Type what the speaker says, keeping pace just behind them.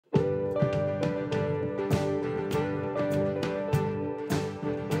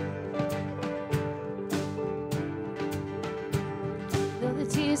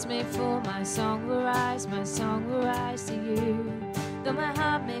may fall, my song will rise to you. Though my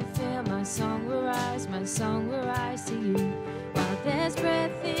heart may fail, my song will rise to you. While there's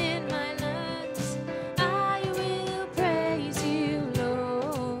breath in my lungs, I will praise you,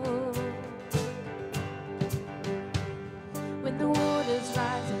 Lord. When the waters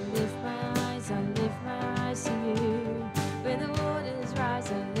rise, I lift my eyes to you. When the waters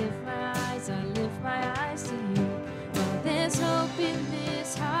rise, I lift my eyes to you. While there's hope in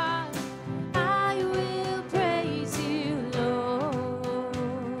this heart, I will praise you, Lord.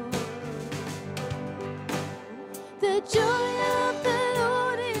 The joy of the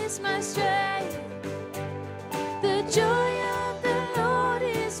Lord is my strength. The joy of the Lord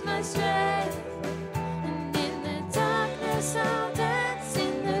is my strength. And in the darkness I'll dance,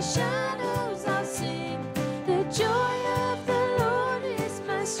 in the shadows I'll sing. The joy of the Lord is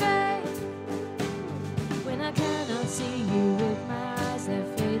my strength. When I cannot see you with my eyes,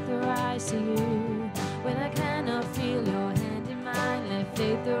 let faith arise to you. When I cannot feel your hand in mine, let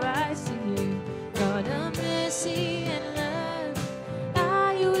faith arise to you. God of mercy and love,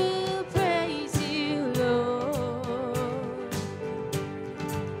 I will praise you, Lord.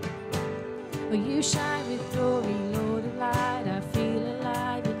 Will you shine with glory, Lord of light? I feel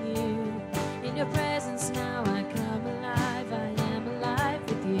alive in you. In your presence now I come alive, I am alive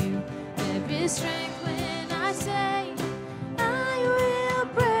with you. There is strength when I say, I will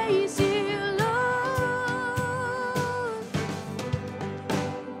praise you, Lord.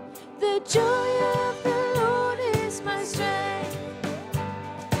 The joy of the Lord is my strength.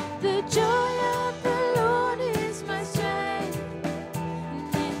 The joy of the Lord is my strength.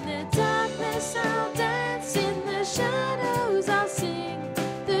 And in the darkness I'll dance, in the shadows I'll sing.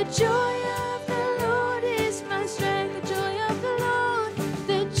 The joy of the Lord is my strength. The joy of the Lord,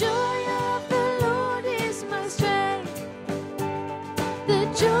 the joy of the Lord is my strength. The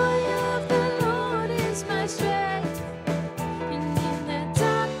joy of the Lord is my strength. And in the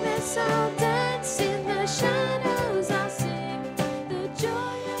darkness I'll dance, in the shadows I'll sing. The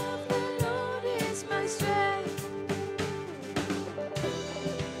joy of the Lord is my strength.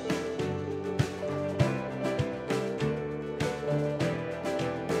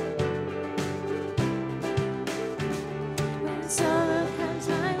 When sorrow comes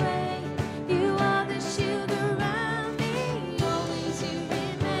my way, you are the shield around me. Always you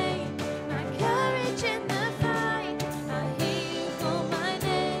remain my courage in the fight. I hear you call my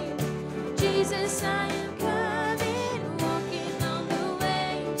name, Jesus. I am coming, walking on the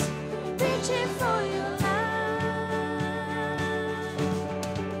waves, reaching for your light.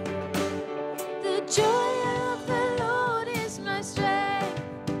 The joy of the Lord is my strength.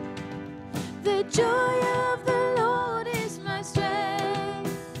 The joy of the Lord is my strength.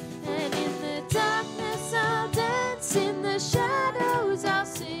 And in the darkness I'll dance, in the shadows I'll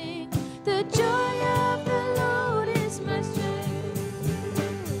sing. The joy of the Lord is my strength.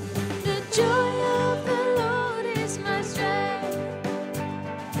 The joy of the Lord is my strength.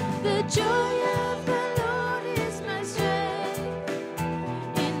 The joy of the Lord is my strength.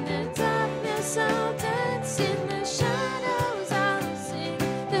 In the darkness I'll dance, in the shadows I'll sing.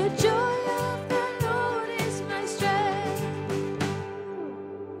 The joy of the Lord is my strength.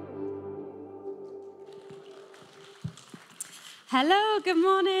 Hello, good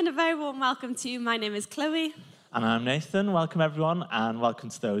morning, a very warm welcome to you. My name is Chloe. And I'm Nathan. Welcome, everyone, and welcome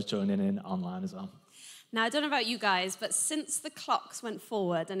to those joining in online as well. Now, I don't know about you guys, but since the clocks went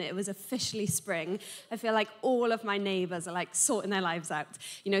forward and it was officially spring, I feel like all of my neighbours are like sorting their lives out.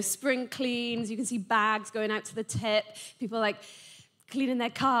 You know, spring cleans, you can see bags going out to the tip, people like cleaning their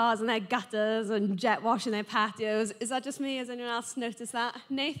cars and their gutters and jet washing their patios. Is that just me? Has anyone else noticed that?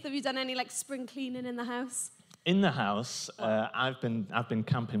 Nath, have you done any like spring cleaning in the house? In the house, I've been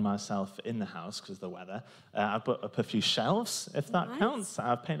camping myself in the house because of the weather. I've put up a few shelves, if that Nice. counts.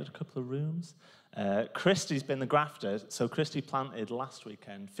 I've painted a couple of rooms. Christie's been the grafter, so Christie planted last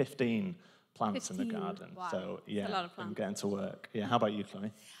weekend 15 plants in the 15, garden. wow. So That's a lot of I'm plants. getting to work. Yeah, how about you,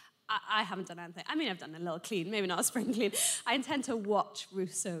 Chloe? I haven't done anything. I mean, I've done a little clean, maybe not a spring clean. I intend to watch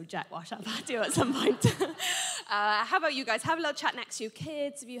Russo jet wash our patio at some point. How about you guys? Have a little chat next to your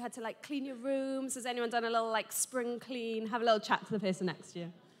kids. Have you had to like clean your rooms? Has anyone done a little like spring clean? Have a little chat to the person next to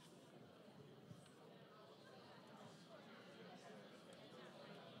you.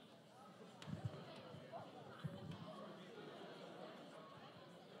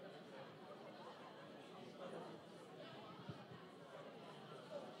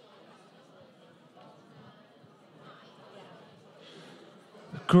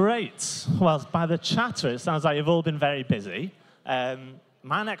 Great. Well, by the chatter, it sounds like you've all been very busy.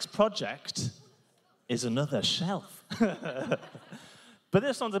 My next project is another shelf. But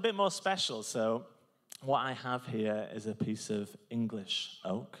this one's a bit more special. So what I have here is a piece of English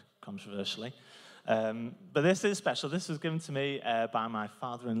oak, controversially. But this is special. This was given to me by my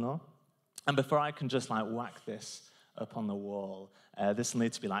father-in-law. And before I can just like whack this up on the wall, this will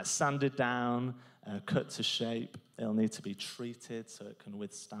need to be like sanded down, cut to shape. It'll need to be treated so it can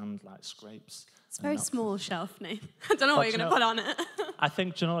withstand like scrapes. It's a very small shelf name. I don't know what you're going to put on it. I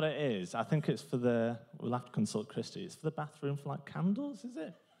think, do you know what it is? I think it's for we'll have to consult Christie. It's for the bathroom for like candles, is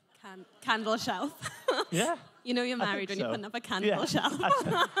it? Candle shelf. Yeah. You know you're married when you're putting up a candle shelf.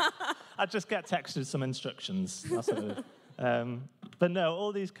 I just get texted some instructions. That's what it is. But no,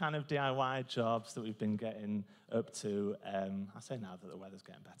 all these kind of DIY jobs that we've been getting up to, I say now that the weather's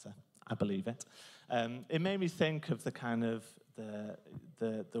getting better. I believe it. It made me think of the kind of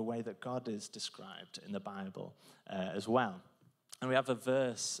the way that God is described in the Bible as well. And we have a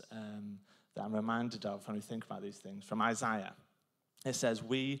verse that I'm reminded of when we think about these things from Isaiah. It says,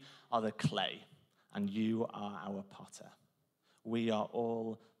 "We are the clay, and you are our potter. We are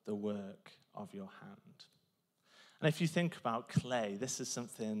all the work of your hand." And if you think about clay, this is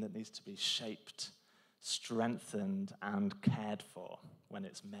something that needs to be shaped, strengthened, and cared for when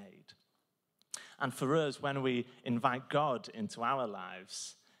it's made. And for us, when we invite God into our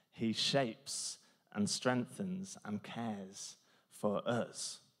lives, he shapes and strengthens and cares for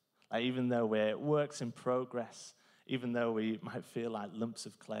us. Like, even though we're works in progress, even though we might feel like lumps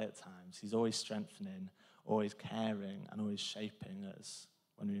of clay at times, he's always strengthening, always caring, and always shaping us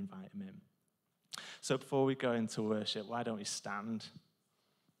when we invite him in. So before we go into worship, why don't we stand?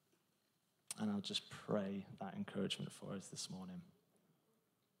 And I'll just pray that encouragement for us this morning.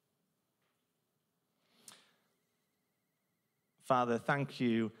 Father, thank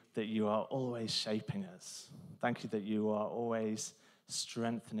you that you are always shaping us. Thank you that you are always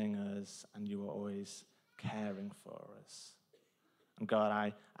strengthening us and you are always caring for us. And God,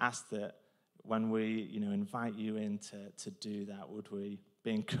 I ask that when we, invite you in to do that, would we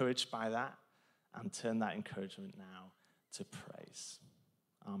be encouraged by that and turn that encouragement now to praise.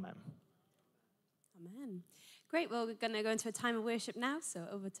 Amen. Amen. Great. Well, we're going to go into a time of worship now, so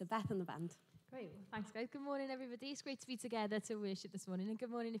over to Beth and the band. Great. Well, thanks, guys. Good morning, everybody. It's great to be together to worship this morning. And good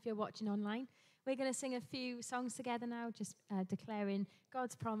morning if you're watching online. We're going to sing a few songs together now, just declaring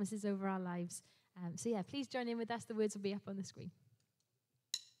God's promises over our lives. Please join in with us. The words will be up on the screen.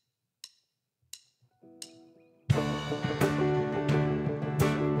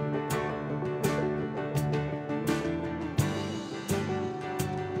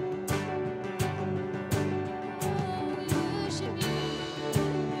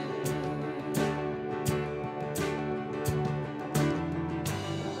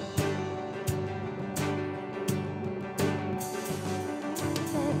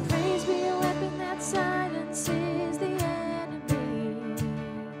 Silences the enemy.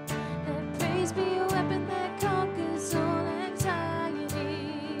 Let praise be a weapon that conquers all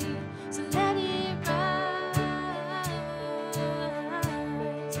anxiety. So let it rise.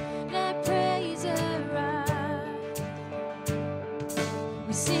 Let praise arise.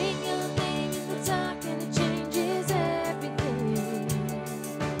 We sing your name in the dark and it changes everything.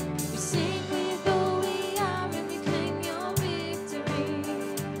 We sing with all we are and we claim your victory.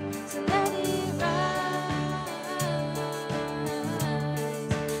 So let it rise.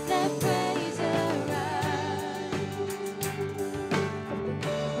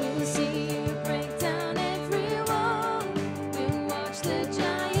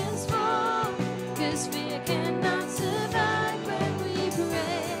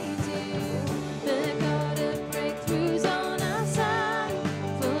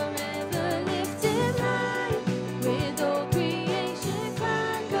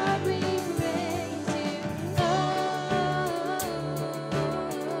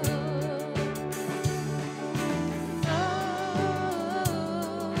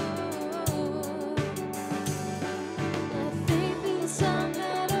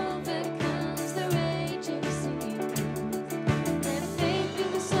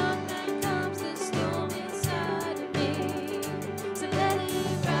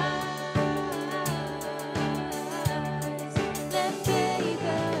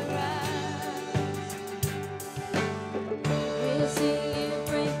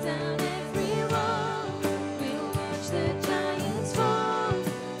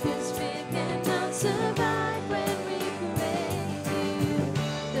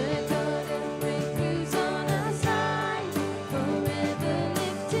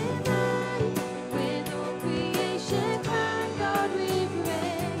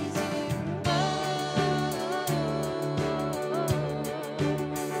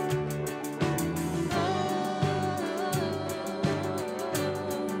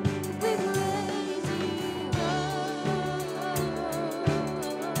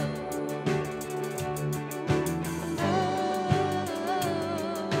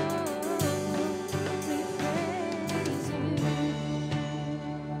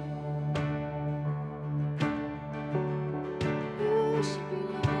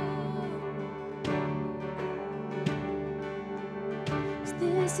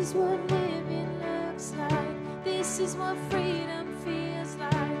 This is what living looks like. This is what freedom feels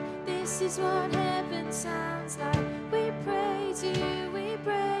like. This is what heaven sounds like. We praise you, we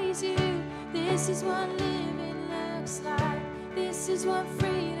praise you. This is what living looks like. This is what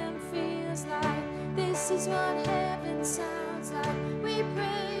freedom feels like. This is what heaven sounds like. We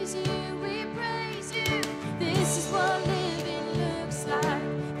praise you, we praise you. This is what living looks like.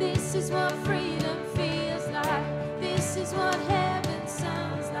 This is what freedom feels like. This is what heaven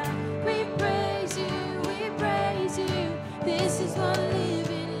sounds like. We praise you, we praise you. This is what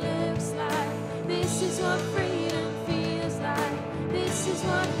living looks like. This is what freedom feels like. This is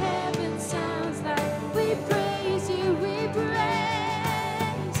what heaven sounds like. We praise you, we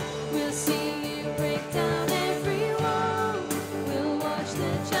praise. We'll see you break down every wall. We'll watch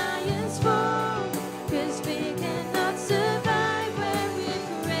the giants fall. 'Cause we cannot survive when we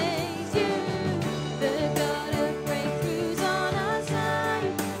praise you. The God of breakthroughs on our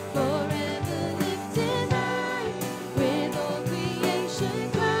side, forever lifted high. With all creation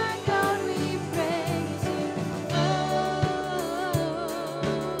cry, God, we praise you.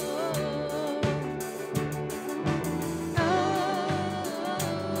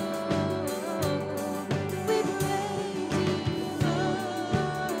 We praise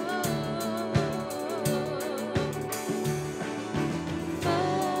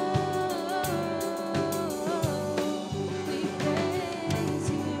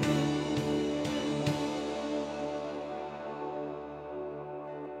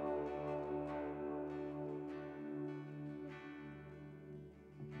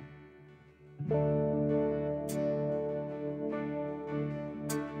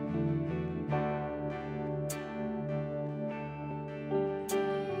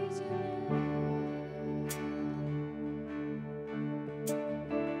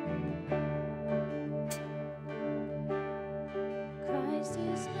Christ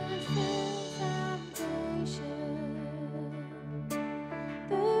is my firm foundation,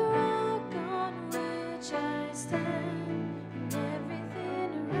 the rock on which I stand, and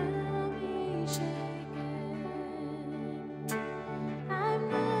everything around me shaken. I've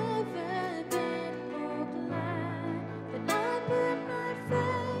never been more glad that I put my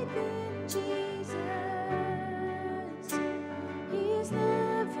faith in Jesus. He's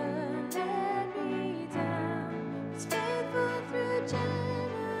never let me down. He's faithful through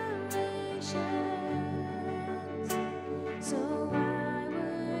generations. So why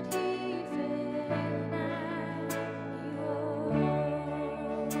would he fail now? He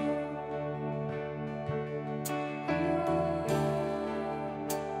won't.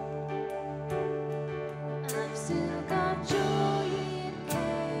 I've still got joy in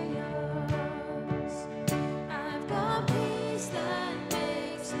chaos. I've got peace that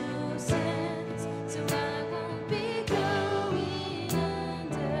makes no sense, so I won't be going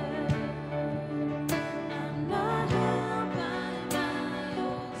under. I'm not held by my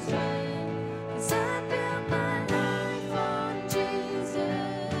own strength, 'cause I built my life on Jesus,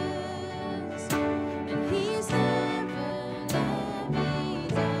 and He's never let me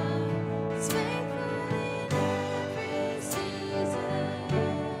down. He's faithful in every season.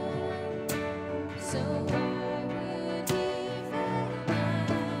 So why would he fail now?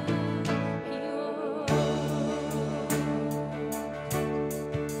 He won't.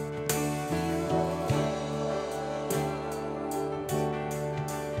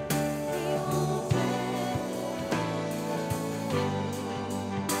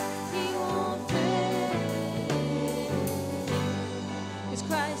 He won't fail. 'Cause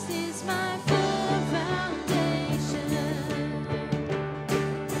Christ is my firm foundation,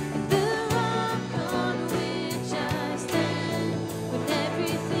 the rock on which I stand, when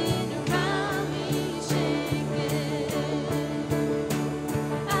everything around me shaken.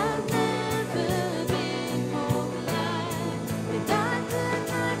 I've never been more glad that I put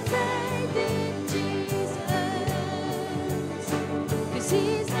my faith in Jesus. 'Cause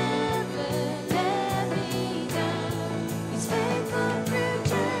He's never let me down. He's faithful through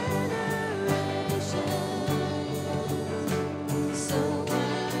generations. So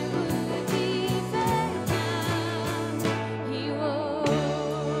why would he fail now? He won't.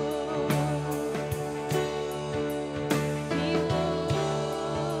 He won't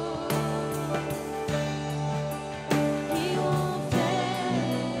fail.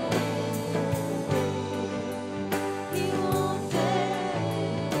 He won't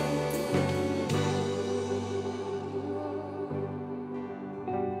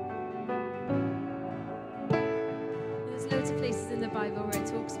There's loads of places in the Bible where it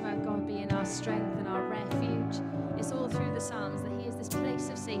talks about God being our strength and our refuge. It's all through the Psalms that He is this place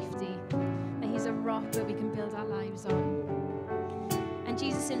of safety, that He's a rock that we can build our lives on. And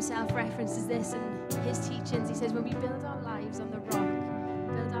Jesus himself references this in his teachings. He says, when we build our lives on the rock,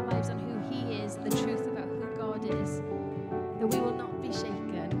 build our lives on who he is and the truth about who God is, that we will not be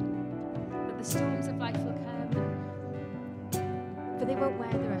shaken, that the storms of life will come, but they won't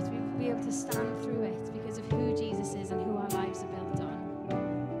weather us. We will be able to stand through it because of who Jesus is and who our lives are built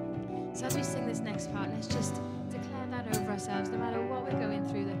on. So as we sing this next part, let's just declare that over ourselves, no matter what we're going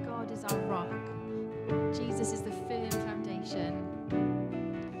through, that God is our rock. Jesus is the firm foundation.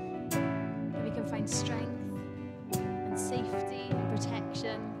 That we can find strength and safety and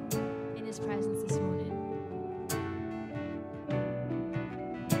protection in his presence this morning.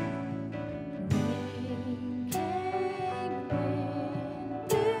 Rain came, wind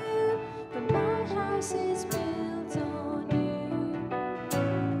blew, but my house is built on you.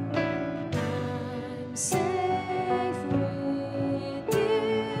 I'm safe with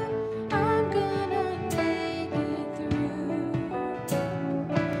you. I'm gonna make it through.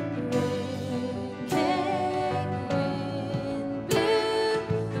 Rain came, wind blew,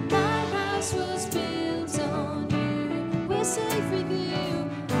 but my house was built on you. We're safe with you.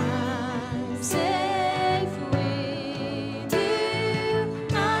 I'm safe with you.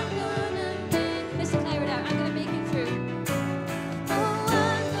 I'm gonna make. Let's declare it out.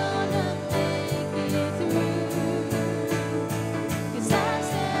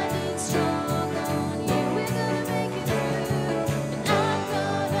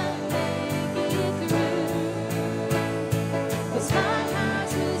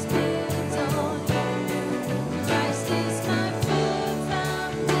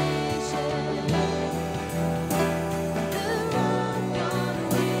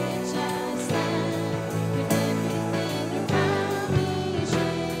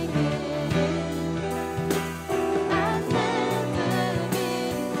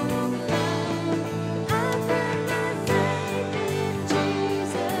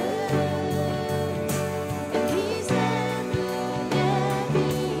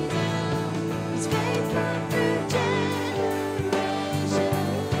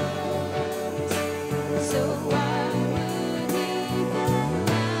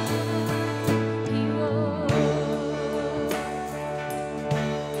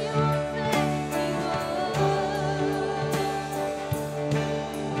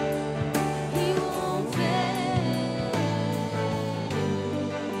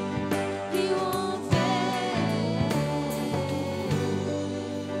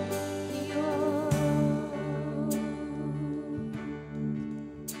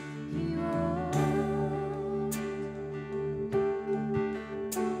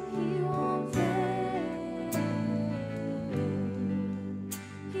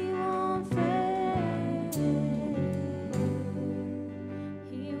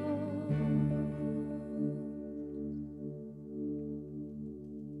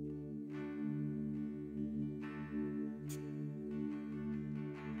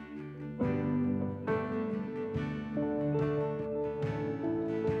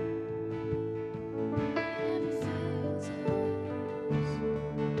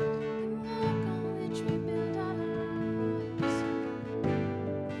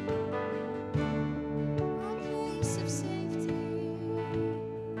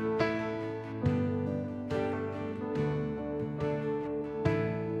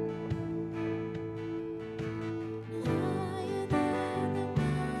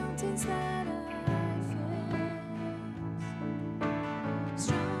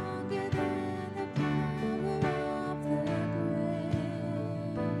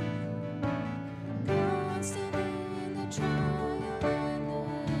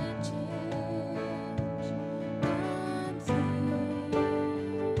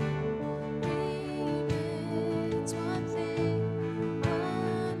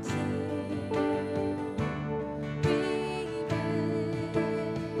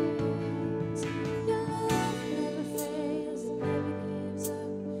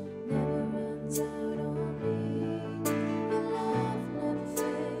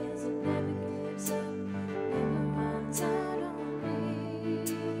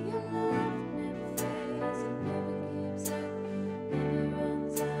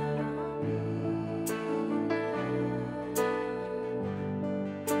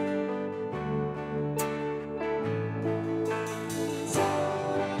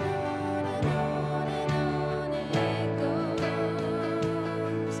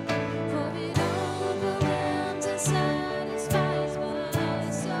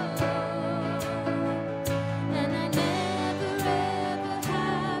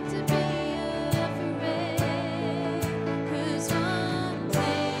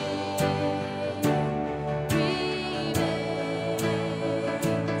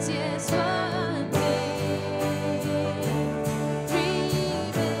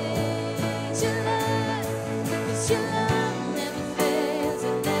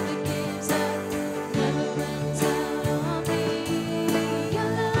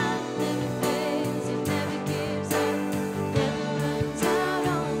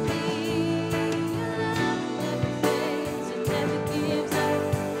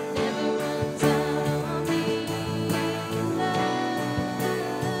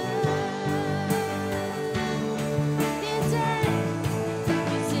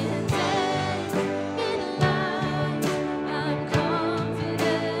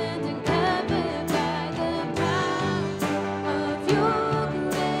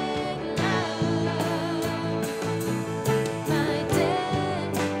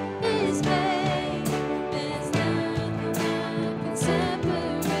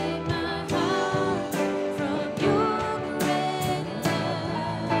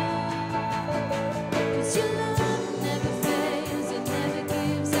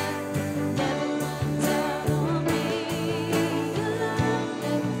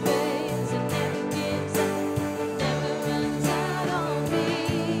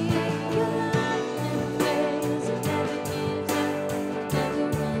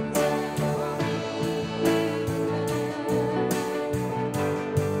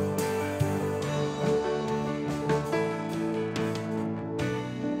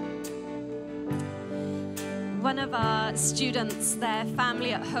 one of our students, their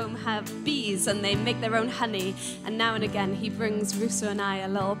family at home have bees and they make their own honey. And now and again, he brings Russo and I a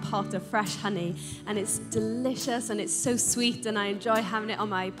little pot of fresh honey. And it's delicious and it's so sweet, and I enjoy having it on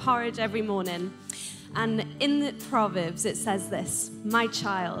my porridge every morning. And in the Proverbs, it says this: "My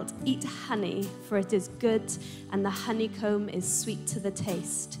child, eat honey, for it is good, and the honeycomb is sweet to the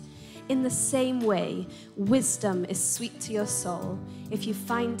taste. In the same way, wisdom is sweet to your soul. If you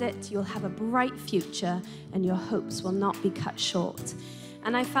find it, you'll have a bright future, and your hopes will not be cut short."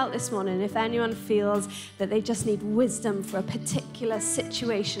 And I felt this morning, if anyone feels that they just need wisdom for a particular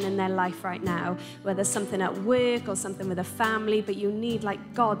situation in their life right now, whether something at work or something with a family, but you need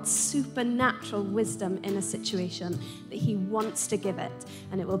like God's supernatural wisdom in a situation, that he wants to give it,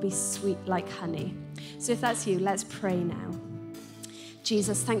 and it will be sweet like honey. So if that's you, let's pray now.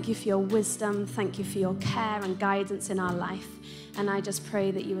 Jesus, thank you for your wisdom. Thank you for your care and guidance in our life. And I just pray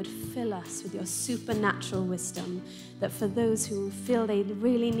that you would fill us with your supernatural wisdom, that for those who feel they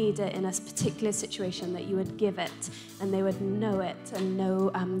really need it in a particular situation, that you would give it and they would know it and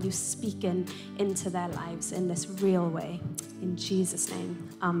know you speaking into their lives in this real way. In Jesus' name,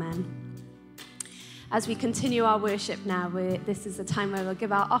 amen. As we continue our worship now, this is the time where we'll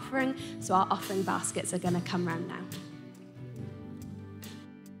give our offering, so our offering baskets are going to come round now.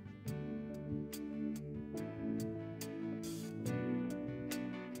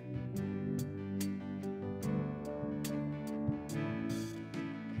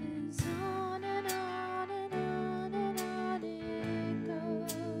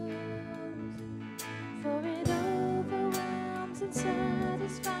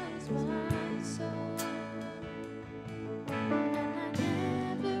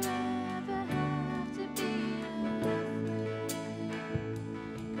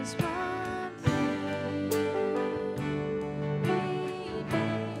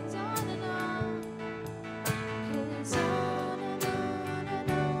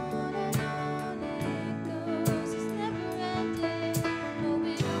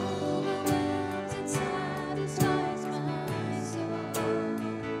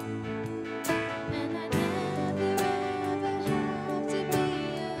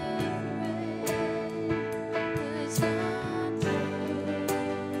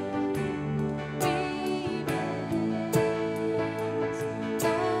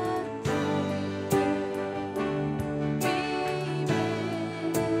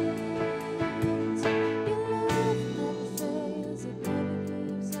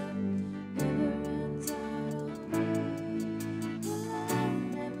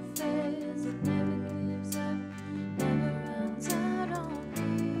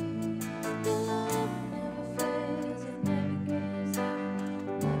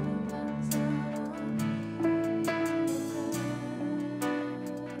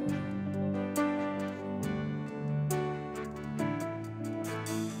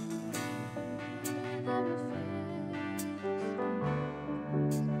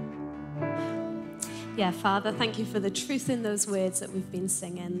 Yeah, Father, thank you for the truth in those words that we've been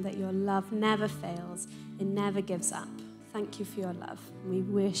singing, that your love never fails, it never gives up. Thank you for your love. We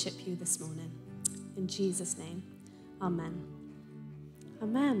worship you this morning. In Jesus' name, amen.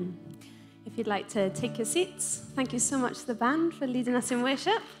 Amen. If you'd like to take your seats, thank you so much to the band for leading us in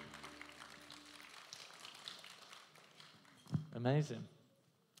worship. Amazing.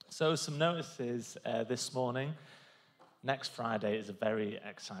 So some notices this morning. Next Friday is a very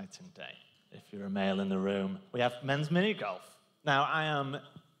exciting day. If you're a male in the room, we have men's mini golf. Now, I am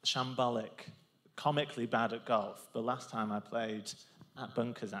shambolic, comically bad at golf, but last time I played at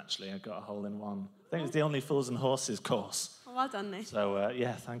Bunkers, actually, I got a hole-in-one. I think it was the only Fools and Horses course. Oh, well done, Nick. So,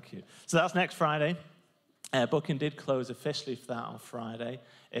 yeah, thank you. So that's next Friday. Booking did close officially for that on Friday.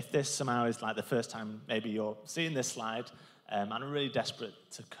 If this somehow is like the first time maybe you're seeing this slide, and I'm really desperate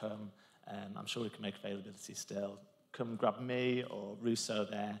to come, I'm sure we can make availability still. Come grab me or Russo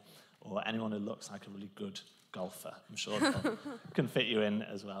there, or anyone who looks like a really good golfer. I'm sure they can fit you in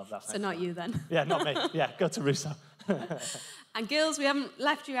as well. So not you then? Yeah, not me. Yeah, go to Russo. And girls, we haven't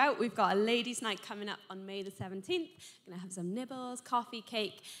left you out. We've got a ladies' night coming up on May the 17th. Going to have some nibbles, coffee,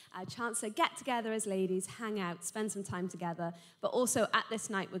 cake, a chance to get together as ladies, hang out, spend some time together. But also at this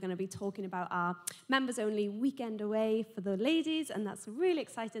night, we're going to be talking about our members-only weekend away for the ladies, and that's really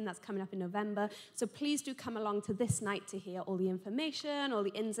exciting. That's coming up in November. So please do come along to this night to hear all the information, all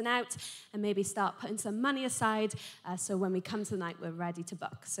the ins and outs, and maybe start putting some money aside so when we come to the night, we're ready to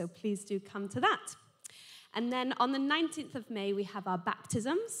book. So please do come to that. And then on the 19th of May, we have our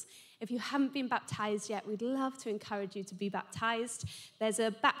baptisms. If you haven't been baptized yet, we'd love to encourage you to be baptized. There's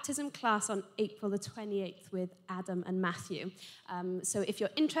a baptism class on April the 28th with Adam and Matthew. So if you're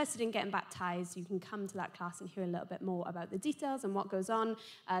interested in getting baptized, you can come to that class and hear a little bit more about the details and what goes on.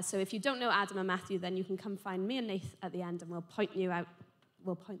 So if you don't know Adam and Matthew, then you can come find me and Nath at the end and we'll point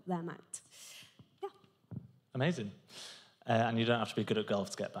them out. Yeah. Amazing. And you don't have to be good at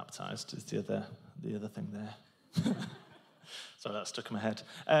golf to get baptized, is the other thing there. Sorry, that stuck in my head.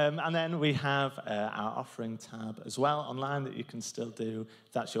 And then we have our offering tab as well online that you can still do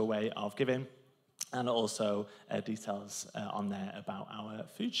if that's your way of giving. And also details on there about our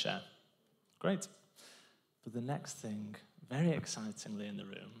food share. Great. But the next thing, very excitingly in the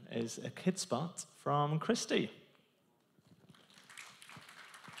room, is a kid spot from Christie.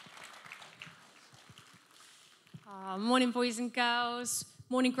 Morning, boys and girls.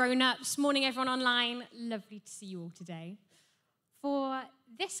 Morning, grown-ups. Morning, everyone online. Lovely to see you all today. For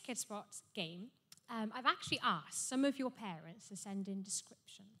this Kid Spot game, I've actually asked some of your parents to send in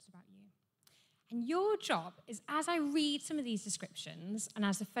descriptions about you. And your job is, as I read some of these descriptions and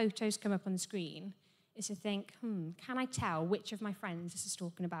as the photos come up on the screen, is to think, can I tell which of my friends this is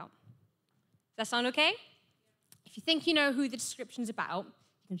talking about? Does that sound okay? If you think you know who the description's about,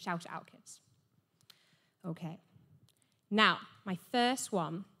 you can shout it out, kids. Okay. Now, my first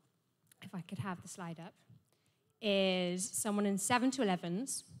one, if I could have the slide up, is someone in 7 to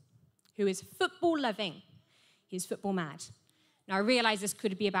 11s who is football loving. He's football mad. Now, I realize this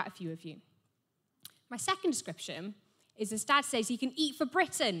could be about a few of you. My second description is his dad says he can eat for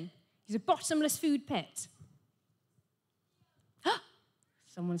Britain. He's a bottomless food pit.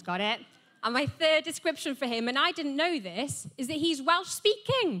 Someone's got it. And my third description for him, and I didn't know this, is that he's Welsh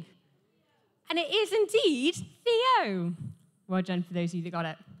speaking. And it is indeed Theo. Well done for those of you that got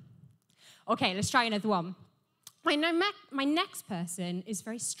it. Okay, let's try another one. My next person is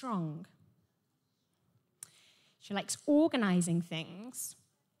very strong. She likes organizing things.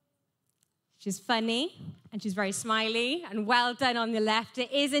 She's funny, and she's very smiley, and well done on the left.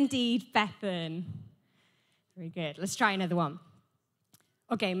 It is indeed Bethan. Very good. Let's try another one.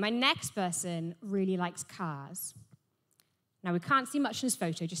 Okay, my next person really likes cars. Now, we can't see much in this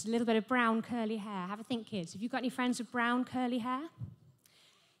photo, just a little bit of brown curly hair. Have a think, kids. Have you got any friends with brown curly hair?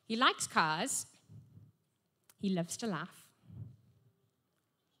 He likes cars. He loves to laugh.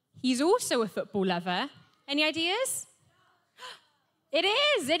 He's also a football lover. Any ideas? It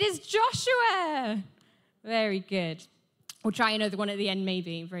is Joshua. Very good. We'll try another one at the end,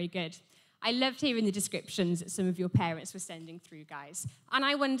 maybe. Very good. I loved hearing the descriptions that some of your parents were sending through, guys. And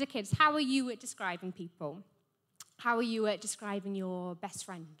I wonder, kids, how are you at describing people? How are you at describing your best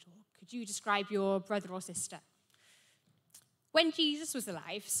friend? Or could you describe your brother or sister? When Jesus was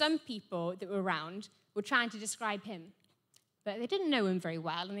alive, some people that were around were trying to describe him. But they didn't know him very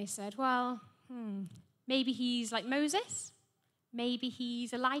well, and they said, well, maybe he's like Moses. Maybe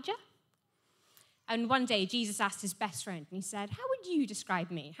he's Elijah. And one day, Jesus asked his best friend, and he said, how would you describe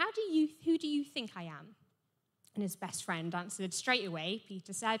me? Who do you think I am? And his best friend answered straight away.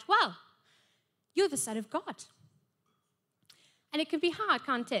 Peter said, well, you're the Son of God. And it can be hard,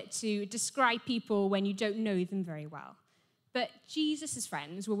 can't it, to describe people when you don't know them very well. But Jesus'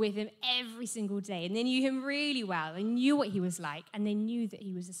 friends were with him every single day, and they knew him really well. They knew what he was like, and they knew that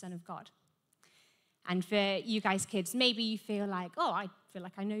he was the Son of God. And for you guys kids, maybe you feel like, oh, I feel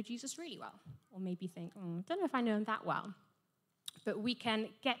like I know Jesus really well. Or maybe you think, I don't know if I know him that well. But we can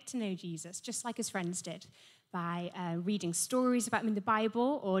get to know Jesus, just like his friends did, by reading stories about him in the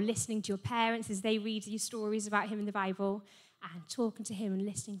Bible, or listening to your parents as they read you stories about him in the Bible, and talking to him and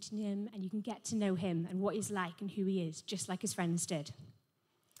listening to him, and you can get to know him and what he's like and who he is, just like his friends did.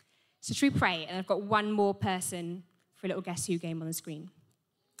 So should we pray? And I've got one more person for a little Guess Who game on the screen.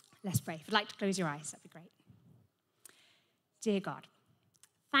 Let's pray. If you'd like to close your eyes, that'd be great. Dear God,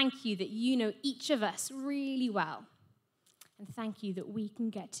 thank you that you know each of us really well. And thank you that we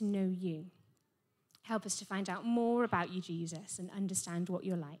can get to know you. Help us to find out more about you, Jesus, and understand what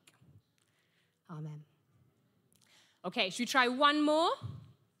you're like. Amen. Okay, should we try one more?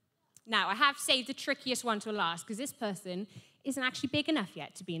 Now, I have saved the trickiest one till last, because this person isn't actually big enough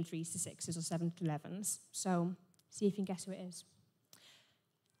yet to be in 3s to 6s or 7 to 11s. So, see if you can guess who it is.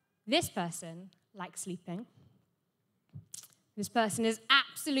 This person likes sleeping. This person is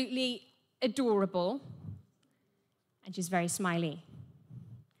absolutely adorable. And she's very smiley.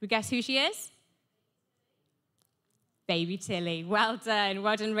 Can we guess who she is? Baby Tilly. Well done.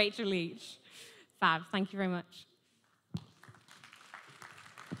 Well done, Rachel Leach. Fab. Thank you very much.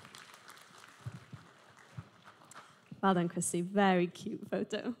 Well done, Christie. Very cute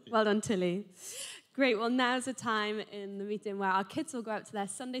photo. Well done, Tilly. Great. Well, now's the time in the meeting where our kids will go out to their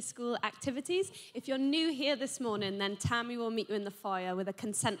Sunday school activities. If you're new here this morning, then Tammy will meet you in the foyer with a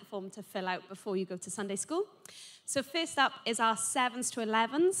consent form to fill out before you go to Sunday school. So first up is our 7s to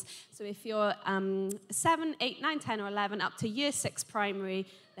 11s. So if you're 7, 8, 9, 10, or 11, up to year 6 primary,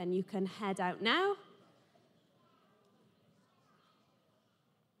 then you can head out now.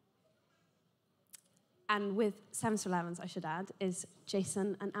 And with 7s to 11s, I should add, is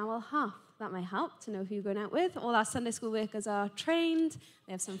Jason and Owl Half. That may help to know who you're going out with. All our Sunday school workers are trained.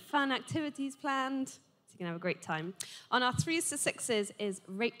 They have some fun activities planned, so you can have a great time. On our 3s to 6s is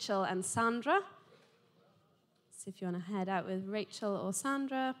Rachel and Sandra. So if you want to head out with Rachel or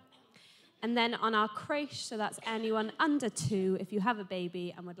Sandra. And then on our creche, so that's anyone under 2, if you have a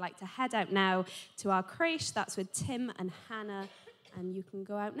baby and would like to head out now to our creche, that's with Tim and Hannah. And you can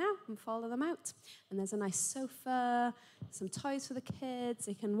go out now and follow them out. And there's a nice sofa, some toys for the kids.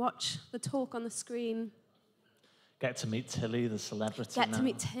 They can watch the talk on the screen. Get to meet Tilly, the celebrity. Get to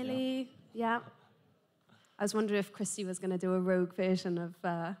meet Tilly, yeah. I was wondering if Christie was going to do a rogue version of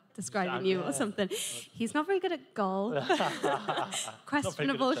describing you or something. He's not very good at golf.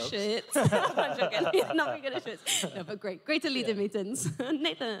 Questionable shirts. I'm joking. He's not very good at shirts. No, but great. Great to lead in meetings.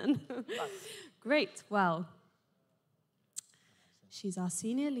 Nathan. Great. Well, she's our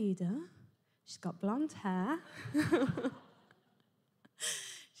senior leader. She's got blonde hair.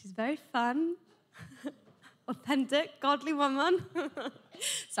 She's very fun. Authentic, godly woman.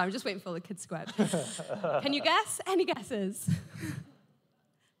 So I'm just waiting for all the kids to go out. Can you guess? Any guesses?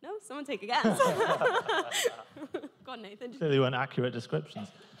 No? Someone take a guess. Go on, Nathan. Clearly weren't accurate descriptions.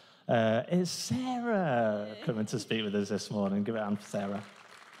 It's Sarah coming to speak with us this morning. Give it a hand for Sarah.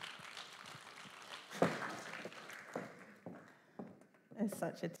 It's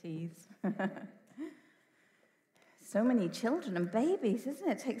such a tease. So many children and babies, isn't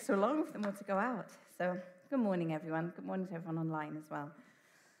it? It takes so long for them all to go out. So, good morning, everyone. Good morning to everyone online as well.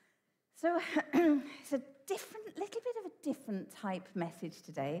 So, it's a little bit of a different type message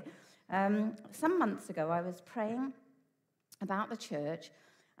today. Some months ago, I was praying about the church,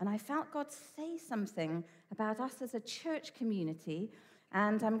 and I felt God say something about us as a church community.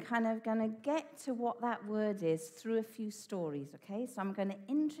 And I'm kind of going to get to what that word is through a few stories, okay? So I'm going to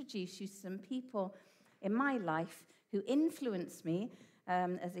introduce you to some people in my life who influenced me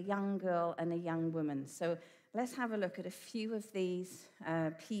as a young girl and a young woman. So let's have a look at a few of these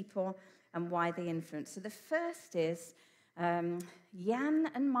people and why they influence. So the first is Jan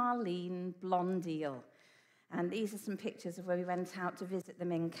and Marlene Blondeel. And these are some pictures of where we went out to visit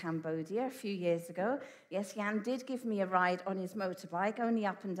them in Cambodia a few years ago. Yes, Jan did give me a ride on his motorbike, only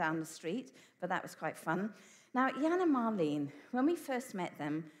up and down the street, but that was quite fun. Now, Jan and Marlene, when we first met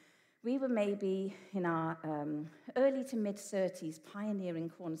them, we were maybe in our early to mid-30s pioneering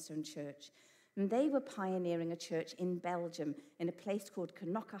Cornerstone Church. And they were pioneering a church in Belgium in a place called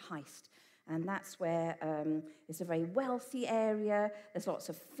Knokke-Heist. And that's where it's a very wealthy area. There's lots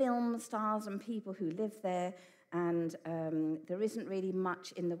of film stars and people who live there. And there isn't really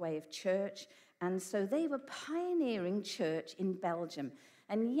much in the way of church. And so they were pioneering church in Belgium.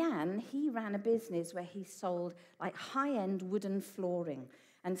 And Jan, he ran a business where he sold like high-end wooden flooring.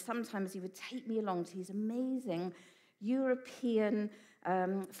 And sometimes he would take me along to these amazing European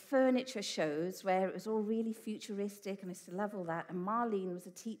furniture shows where it was all really futuristic, and I used to love all that. And Marlene was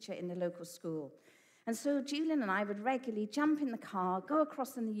a teacher in the local school. And so Julian and I would regularly jump in the car, go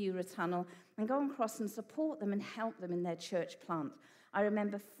across in the Eurotunnel, and go across and support them and help them in their church plant. I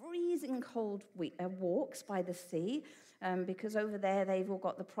remember freezing cold walks by the sea, because over there they've all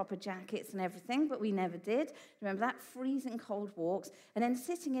got the proper jackets and everything, but we never did. Remember that? Freezing cold walks, and then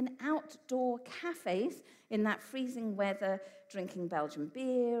sitting in outdoor cafes in that freezing weather, drinking Belgian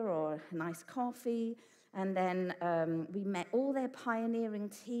beer or a nice coffee. And then we met all their pioneering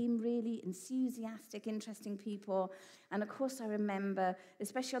team, really enthusiastic, interesting people. And of course, I remember,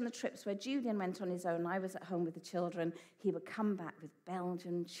 especially on the trips where Julian went on his own, I was at home with the children, he would come back with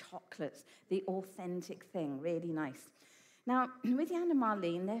Belgian chocolates, the authentic thing, really nice. Now, with Jan and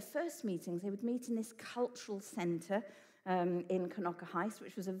Marlene, their first meetings, they would meet in this cultural centre in Knokke-Heist,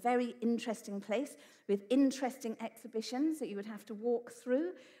 which was a very interesting place with interesting exhibitions that you would have to walk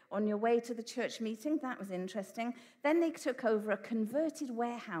through on your way to the church meeting. That was interesting. Then they took over a converted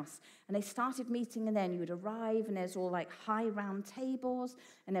warehouse, and they started meeting, and then you would arrive, and there's all like high round tables,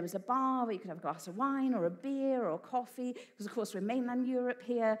 and there was a bar where you could have a glass of wine or a beer or a coffee, because of course we're mainland Europe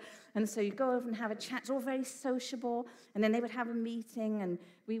here, and so you go over and have a chat. It's all very sociable, and then they would have a meeting, and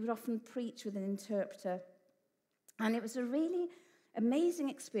we would often preach with an interpreter. And it was a really amazing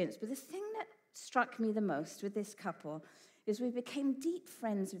experience. But the thing that struck me the most with this couple is we became deep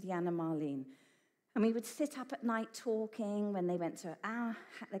friends with Jan and Marlene. And we would sit up at night talking. When they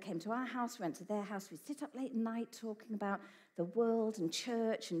came to our house, we went to their house. We'd sit up late at night talking about the world and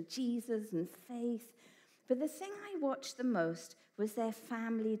church and Jesus and faith. But the thing I watched the most was their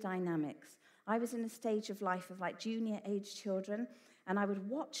family dynamics. I was in a stage of life of like junior age children, and I would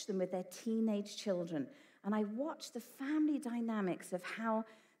watch them with their teenage children. And I watched the family dynamics of how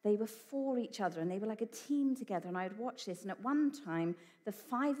they were for each other, and they were like a team together, and I would watch this. And at one time, the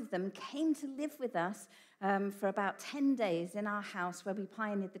 5 of them came to live with us for about 10 days in our house where we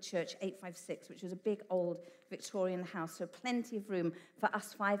pioneered the church 856, which was a big old Victorian house, so plenty of room for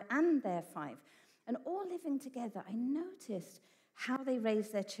us 5 and their 5. And all living together, I noticed how they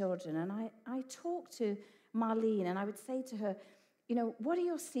raised their children. And I talked to Marlene, and I would say to her, you know, what are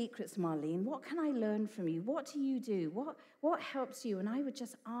your secrets, Marlene? What can I learn from you? What do you do? What helps you? And I would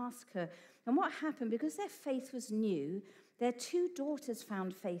just ask her. And what happened, because their faith was new, their 2 daughters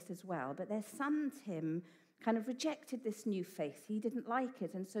found faith as well, but their son, Tim, kind of rejected this new faith. He didn't like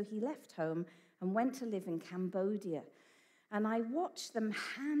it, and so he left home and went to live in Cambodia. And I watched them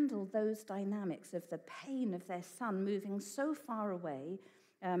handle those dynamics of the pain of their son moving so far away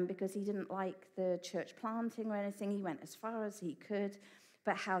because he didn't like the church planting or anything. He went as far as he could,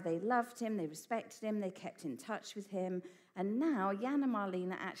 but how they loved him, they respected him, they kept in touch with him. And now Jan and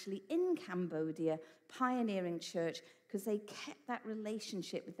Marlene are actually in Cambodia pioneering church because they kept that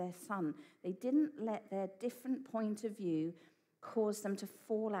relationship with their son. They didn't let their different point of view cause them to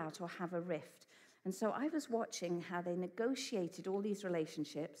fall out or have a rift. And so I was watching how they negotiated all these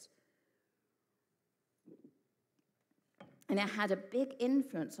relationships. And it had a big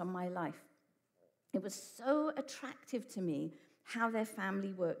influence on my life. It was so attractive to me how their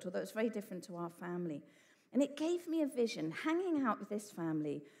family worked, although it's very different to our family. And it gave me a vision. Hanging out with this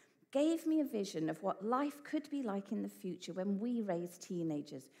family gave me a vision of what life could be like in the future when we raise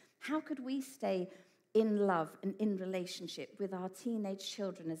teenagers. How could we stay in love and in relationship with our teenage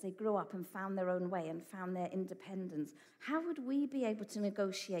children as they grew up and found their own way and found their independence? How would we be able to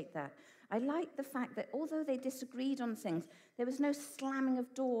negotiate that? I liked the fact that although they disagreed on things, there was no slamming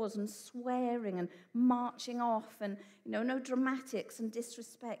of doors and swearing and marching off and, no dramatics and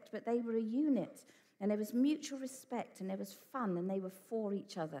disrespect, but they were a unit, and there was mutual respect, and there was fun, and they were for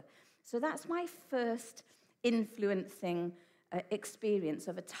each other. So that's my first influencing experience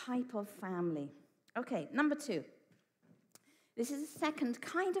of a type of family. Okay, number 2. This is a second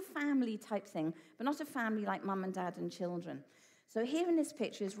kind of family type thing, but not a family like mum and dad and children. So here in this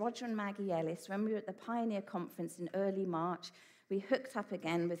picture is Roger and Maggie Ellis. When we were at the Pioneer Conference in early March, we hooked up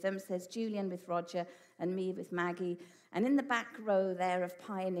again with them. There's Julian with Roger and me with Maggie. And in the back row there of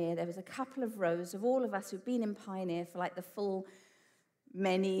Pioneer, there was a couple of rows of all of us who've been in Pioneer for like the full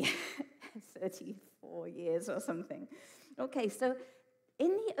many 34 years or something. Okay, so in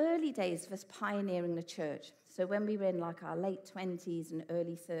the early days of us pioneering the church, so when we were in like our late 20s and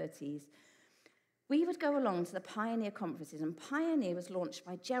early 30s, we would go along to the Pioneer conferences, and Pioneer was launched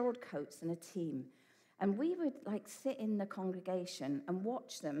by Gerald Coates and a team. And we would like sit in the congregation and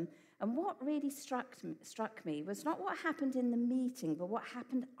watch them. And what really struck me was not what happened in the meeting, but what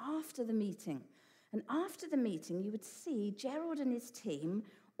happened after the meeting. And after the meeting, you would see Gerald and his team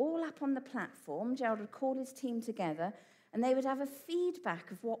all up on the platform. Gerald would call his team together, and they would have a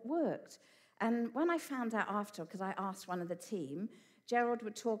feedback of what worked. And when I found out after, because I asked one of the team, Gerald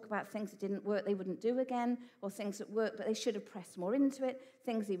would talk about things that didn't work they wouldn't do again, or things that worked but they should have pressed more into it,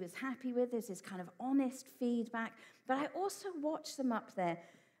 things he was happy with. There's this kind of honest feedback. But I also watched them up there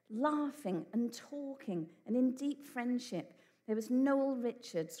laughing and talking and in deep friendship. There was Noel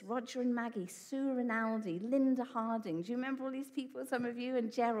Richards, Roger and Maggie, Sue Rinaldi, Linda Harding. Do you remember all these people, some of you,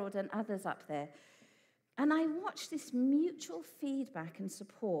 and Gerald and others up there? And I watched this mutual feedback and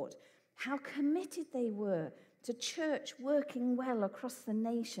support, how committed they were to church working well across the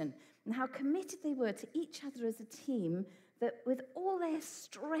nation, and how committed they were to each other as a team, that with all their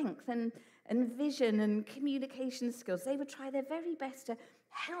strength and vision and communication skills, they would try their very best to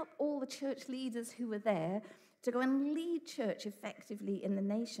help all the church leaders who were there to go and lead church effectively in the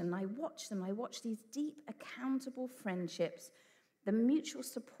nation. I watched them. I watched these deep, accountable friendships, the mutual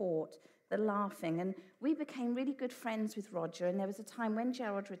support, the laughing. And we became really good friends with Roger. And there was a time when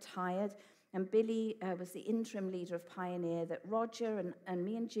Gerald retired and Billy was the interim leader of Pioneer, that Roger and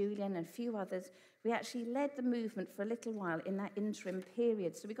me and Julian and a few others, we actually led the movement for a little while in that interim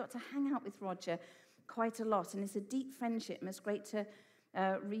period. So we got to hang out with Roger quite a lot. And it's a deep friendship, and it's great to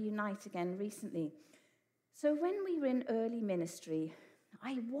reunite again recently. So when we were in early ministry,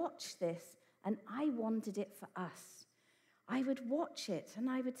 I watched this and I wanted it for us. I would watch it and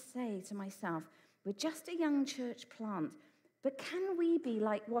I would say to myself, we're just a young church plant, But can we be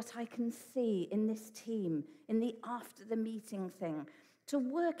like what I can see in this team, in the after the meeting thing, to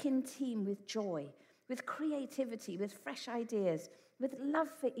work in team with joy, with creativity, with fresh ideas, with love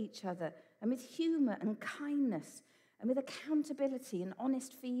for each other, and with humor and kindness, and with accountability and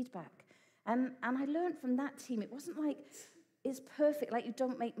honest feedback. And I learned from that team, it wasn't like it's perfect, like you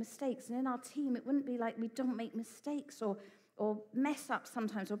don't make mistakes. And in our team, it wouldn't be like we don't make mistakes or mess up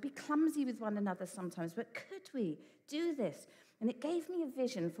sometimes or be clumsy with one another sometimes. But could we do this? And it gave me a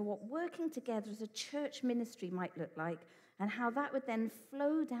vision for what working together as a church ministry might look like and how that would then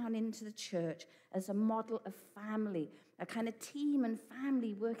flow down into the church as a model of family, a kind of team and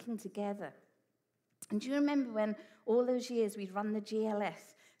family working together. And do you remember when all those years we'd run the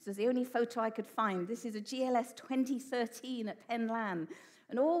GLS? So it's the only photo I could find. This is a GLS 2013 at Penlan.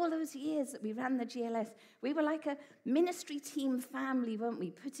 And all those years that we ran the GLS, we were like a ministry team family, weren't we,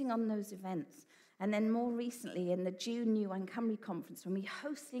 putting on those events. And then more recently, in the June New Wine Cymru conference, when we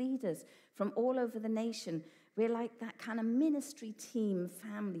host leaders from all over the nation, we're like that kind of ministry team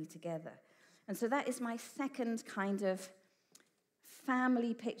family together. And so that is my second kind of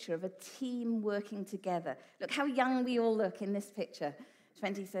family picture of a team working together. Look how young we all look in this picture.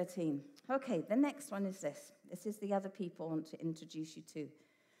 2013. Okay, the next one is this. This is the other people I want to introduce you to.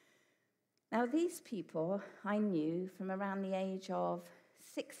 Now, these people I knew from around the age of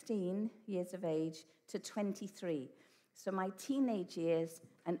 16 years of age to 23. So my teenage years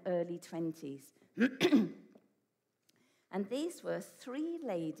and early 20s. And these were three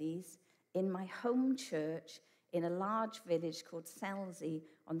ladies in my home church in a large village called Swansea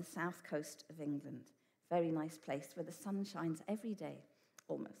on the south coast of England. Very nice place where the sun shines every day.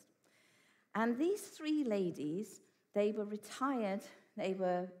 Almost. And these three ladies, they were retired, they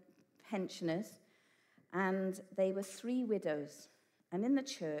were pensioners, and they were three widows. And in the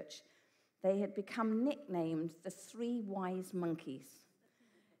church, they had become nicknamed the three wise monkeys.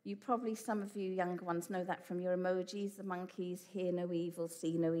 You probably, some of you younger ones, know that from your emojis. The monkeys hear no evil,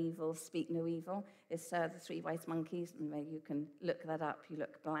 see no evil, speak no evil. It's the three wise monkeys. Maybe you can look that up. You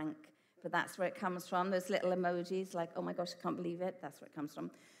look blank. But that's where it comes from, those little emojis, like, oh my gosh, I can't believe it. That's where it comes from.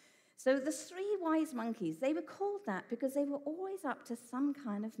 So the three wise monkeys, they were called that because they were always up to some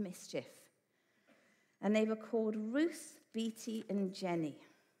kind of mischief. And they were called Ruth, Beatty, and Jenny.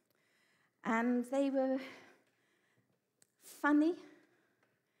 And they were funny.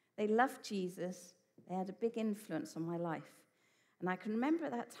 They loved Jesus. They had a big influence on my life. And I can remember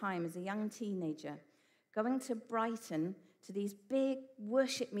at that time as a young teenager going to Brighton to these big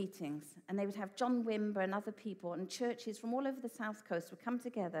worship meetings, and they would have John Wimber and other people, and churches from all over the south coast would come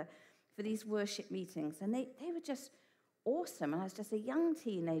together for these worship meetings, and they were just awesome. And I was just a young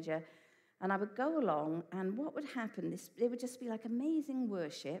teenager, and I would go along, and what would happen, they would just be like amazing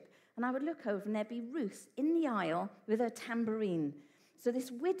worship, and I would look over, and there'd be Ruth in the aisle with her tambourine. So this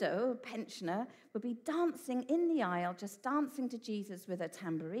widow, pensioner, would be dancing in the aisle, just dancing to Jesus with her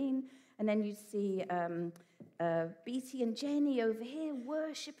tambourine, and then you'd see Beatty and Jenny over here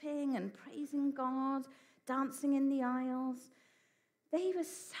worshipping and praising God, dancing in the aisles. They were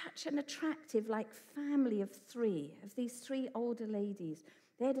such an attractive, like, family of three, of these three older ladies.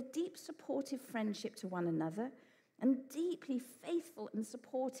 They had a deep, supportive friendship to one another and deeply faithful and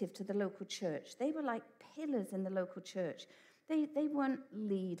supportive to the local church. They were like pillars in the local church. They weren't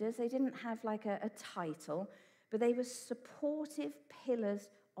leaders. They didn't have like a title, but they were supportive pillars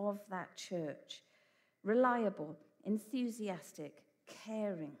of that church. Reliable, enthusiastic,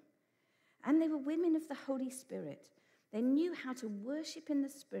 caring. And they were women of the Holy Spirit. They knew how to worship in the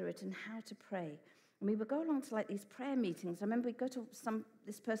Spirit and how to pray. And we would go along to like these prayer meetings. I remember we'd go to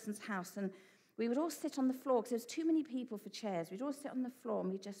this person's house and we would all sit on the floor because there was too many people for chairs. We'd all sit on the floor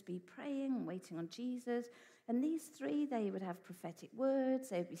and we'd just be praying and waiting on Jesus. And these three, they would have prophetic words.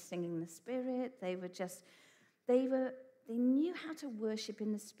 They would be singing the Spirit. They knew how to worship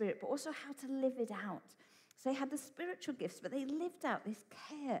in the Spirit, but also how to live it out. So they had the spiritual gifts, but they lived out this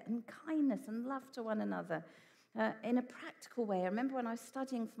care and kindness and love to one another in a practical way. I remember when I was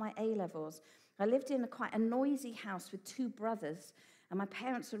studying for my A-levels, I lived in quite a noisy house with two brothers, and my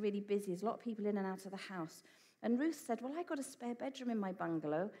parents were really busy. There's a lot of people in and out of the house. And Ruth said, well, I got a spare bedroom in my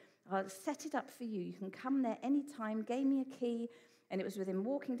bungalow. I'll set it up for you. You can come there anytime. Gave me a key, and it was within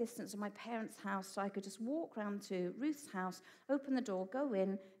walking distance of my parents' house, so I could just walk round to Ruth's house, open the door, go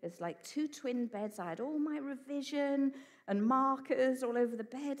in. There's like two twin beds. I had all my revision and markers all over the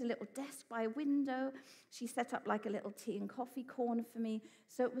bed, a little desk by a window. She set up like a little tea and coffee corner for me.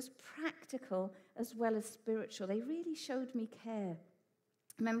 So it was practical as well as spiritual. They really showed me care.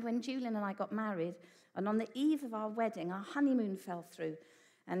 I remember when Julian and I got married, and on the eve of our wedding, our honeymoon fell through.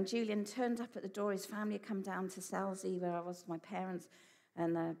 And Julian turned up at the door. His family had come down to Swansea, where I was with my parents.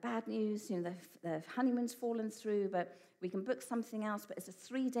 And bad news, the honeymoon's fallen through, but we can book something else. But it's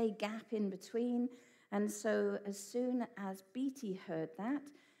a 3-day gap in between. And so as soon as Beatty heard that,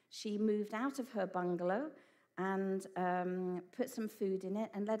 she moved out of her bungalow and put some food in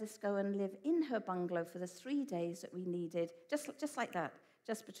it and let us go and live in her bungalow for the 3 days that we needed, just like that,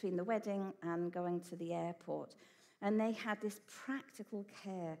 just between the wedding and going to the airport. And they had this practical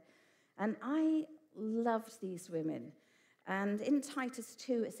care. And I loved these women. And in Titus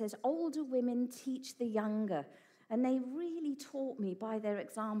 2, it says, older women teach the younger. And they really taught me by their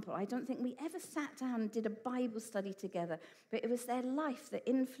example. I don't think we ever sat down and did a Bible study together, but it was their life that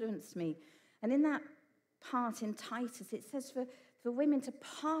influenced me. And in that part in Titus, it says for women to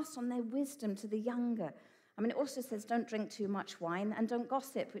pass on their wisdom to the younger. I mean, it also says don't drink too much wine and don't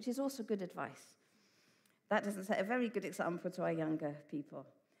gossip, which is also good advice. That doesn't set a very good example to our younger people.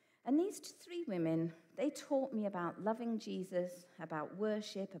 And these 3 women, they taught me about loving Jesus, about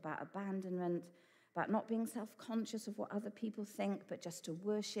worship, about abandonment, about not being self-conscious of what other people think, but just to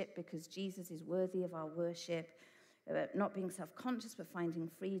worship because Jesus is worthy of our worship, not being self-conscious, but finding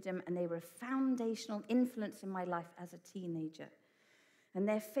freedom. And they were a foundational influence in my life as a teenager. And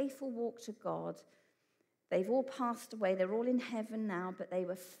their faithful walk to God, they've all passed away. They're all in heaven now, but they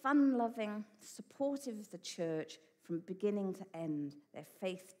were fun-loving, supportive of the church from beginning to end. Their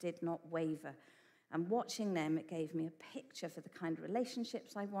faith did not waver. And watching them, it gave me a picture for the kind of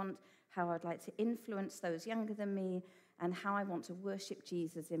relationships I want, how I'd like to influence those younger than me, and how I want to worship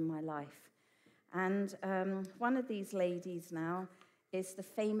Jesus in my life. And one of these ladies now is the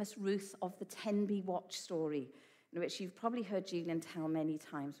famous Ruth of the Tenby watch story, which you've probably heard Julian tell many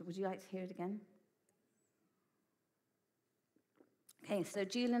times. Would you like to hear it again? Okay, so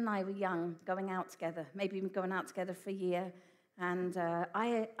Julian and I were young, going out together, maybe even going out together for a year. And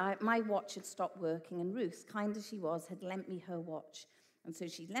my watch had stopped working, and Ruth, kind as she was, had lent me her watch. And so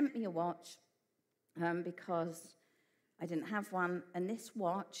she lent me a watch because I didn't have one. And this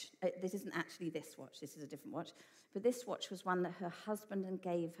watch, this isn't actually this watch, this is a different watch. But this watch was one that her husband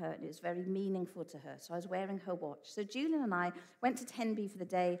gave her, and it was very meaningful to her. So I was wearing her watch. So Julian and I went to Tenby for the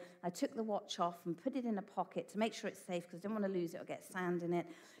day. I took the watch off and put it in a pocket to make sure it's safe because I didn't want to lose it or get sand in it.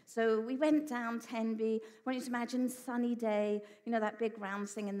 So we went down Tenby. I want you to imagine sunny day, that big round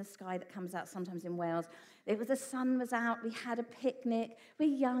thing in the sky that comes out sometimes in Wales. The sun was out, we had a picnic, we're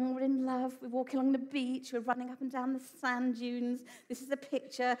young, we're in love, we're walking along the beach, we're running up and down the sand dunes. This is a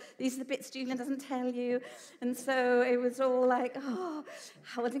picture, these are the bits Julian doesn't tell you. And so it was all like,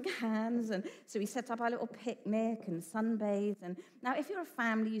 holding hands. And so we set up our little picnic and sunbathe. And now if you're a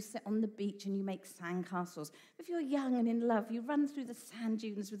family, you sit on the beach and you make sandcastles. If you're young and in love, you run through the sand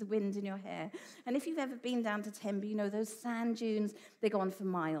dunes with the wind in your hair. And if you've ever been down to Tenby, those sand dunes, they go on for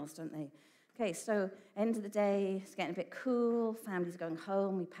miles, don't they? Okay, so end of the day, it's getting a bit cool, family's going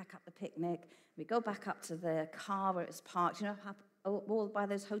home, we pack up the picnic, we go back up to the car where it was parked, all by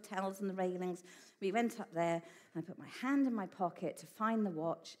those hotels and the railings. We went up there, and I put my hand in my pocket to find the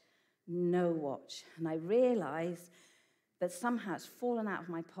watch, no watch. And I realized that somehow it's fallen out of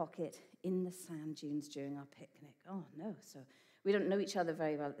my pocket in the sand dunes during our picnic. Oh, no. So we don't know each other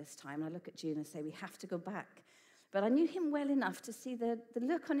very well at this time. And I look at June and say, we have to go back. But I knew him well enough to see the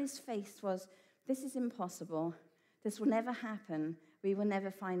look on his face was, this is impossible. This will never happen. We will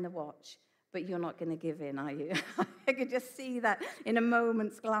never find the watch. But you're not going to give in, are you? I could just see that in a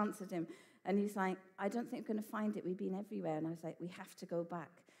moment's glance at him. And he's like, I don't think we're going to find it. We've been everywhere. And I was like, we have to go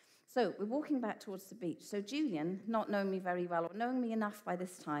back. So we're walking back towards the beach. So Julian, not knowing me very well, or knowing me enough by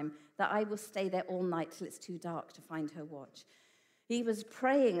this time, that I will stay there all night till it's too dark to find her watch. He was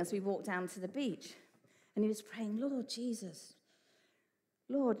praying as we walked down to the beach. And he was praying, Lord Jesus,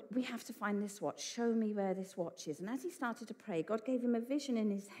 Lord, we have to find this watch. Show me where this watch is. And as he started to pray, God gave him a vision in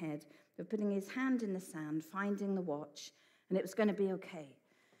his head of putting his hand in the sand, finding the watch, and it was going to be okay.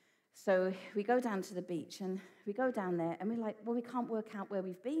 So we go down to the beach, and we go down there, and we're like, well, we can't work out where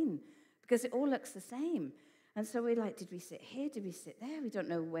we've been because it all looks the same. And so we're like, did we sit here? Did we sit there? We don't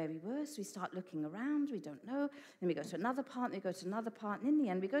know where we were. So we start looking around. We don't know. Then we go to another part, and we go to another part. And in the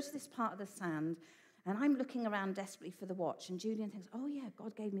end, we go to this part of the sand, and I'm looking around desperately for the watch. And Julian thinks, oh, yeah,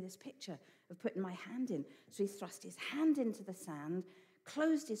 God gave me this picture of putting my hand in. So he thrust his hand into the sand,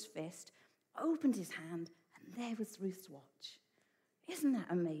 closed his fist, opened his hand, and there was Ruth's watch. Isn't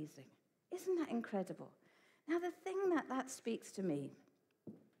that amazing? Isn't that incredible? Now, the thing that speaks to me,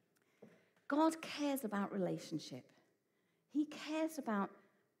 God cares about relationship. He cares about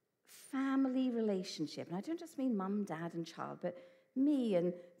family relationship. And I don't just mean mum, dad, and child, but me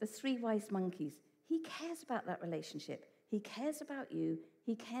and the 3 wise monkeys. He cares about that relationship. He cares about you.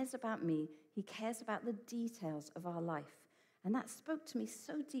 He cares about me. He cares about the details of our life. And that spoke to me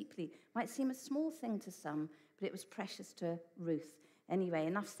so deeply. Might seem a small thing to some, but it was precious to Ruth. Anyway,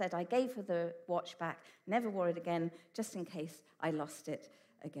 enough said. I gave her the watch back, never wore it again, just in case I lost it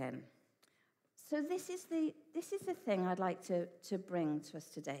again. So this is the thing I'd like to bring to us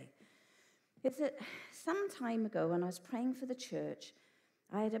today. It's that some time ago when I was praying for the church,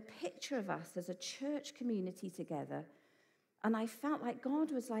 I had a picture of us as a church community together, and I felt like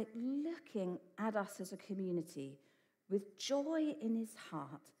God was like looking at us as a community with joy in his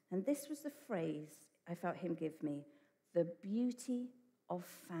heart. And this was the phrase I felt him give me: the beauty of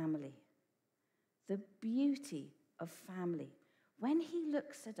family. The beauty of family. When he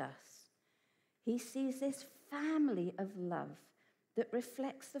looks at us, he sees this family of love that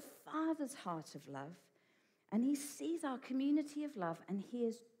reflects the Father's heart of love. And he sees our community of love, and he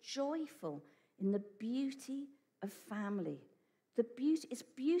is joyful in the beauty of family. The beauty is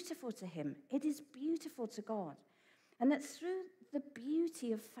beautiful to him. It is beautiful to God. And that through the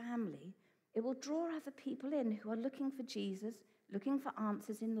beauty of family, it will draw other people in who are looking for Jesus, looking for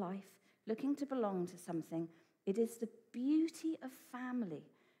answers in life, looking to belong to something. It is the beauty of family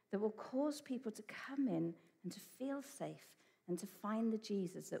that will cause people to come in and to feel safe and to find the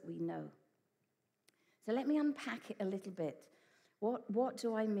Jesus that we know. So let me unpack it a little bit. What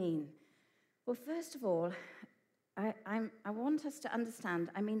do I mean? Well, first of all, I want us to understand,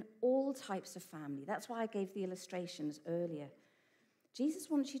 I mean all types of family. That's why I gave the illustrations earlier. Jesus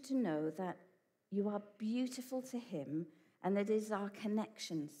wants you to know that you are beautiful to him, and that is our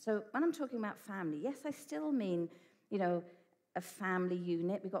connections. So when I'm talking about family, yes, I still mean, a family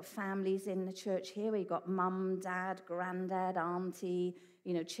unit. We've got families in the church here. We've got mum, dad, granddad, auntie,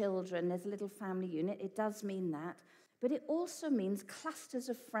 children. There's a little family unit. It does mean that. But it also means clusters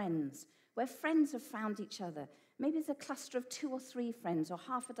of friends, where friends have found each other. Maybe it's a cluster of 2 or 3 friends, or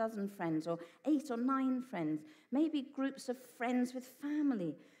half a dozen friends, or 8 or 9 friends. Maybe groups of friends with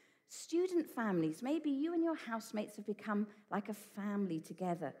family. Student families. Maybe you and your housemates have become like a family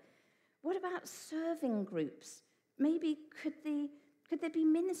together. What about serving groups? Maybe could there be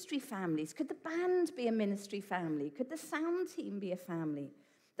ministry families? Could the band be a ministry family? Could the sound team be a family?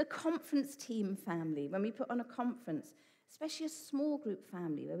 The conference team family, when we put on a conference, especially a small group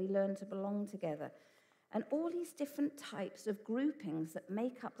family where we learn to belong together. And all these different types of groupings that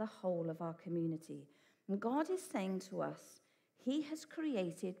make up the whole of our community. And God is saying to us, he has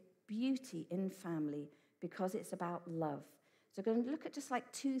created beauty in family because it's about love. So we're going to look at just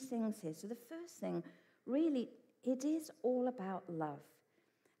like 2 things here. So the first thing, really, it is all about love.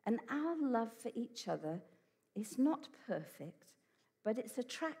 And our love for each other is not perfect, but it's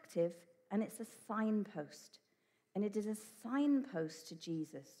attractive, and it's a signpost. And it is a signpost to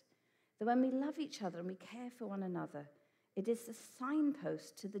Jesus. That when we love each other and we care for one another, it is a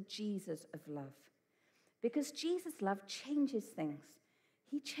signpost to the Jesus of love. Because Jesus' love changes things.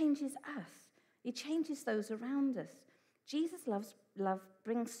 He changes us. He changes those around us. Jesus' love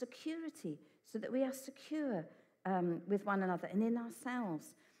brings security so that we are secure with one another and in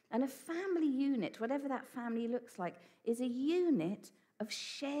ourselves. And a family unit, whatever that family looks like, is a unit of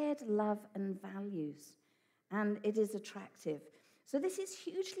shared love and values. And it is attractive. So this is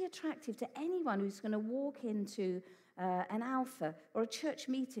hugely attractive to anyone who's going to walk into an alpha or a church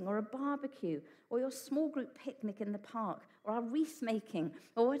meeting or a barbecue or your small group picnic in the park or our wreath making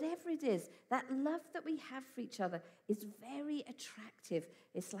or whatever it is. That love that we have for each other is very attractive.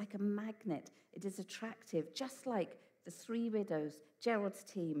 It's like a magnet. It is attractive, just like the 3 widows, Gerald's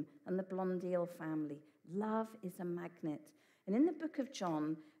team, and the Blondeel family. Love is a magnet. And in the book of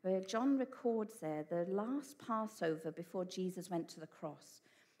John, where John records there the last Passover before Jesus went to the cross,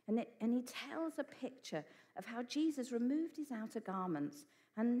 and he tells a picture of how Jesus removed his outer garments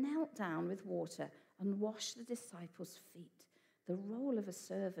and knelt down with water and washed the disciples' feet. The role of a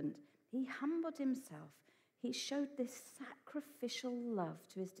servant. He humbled himself. He showed this sacrificial love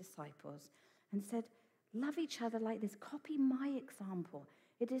to his disciples and said, love each other like this. Copy my example.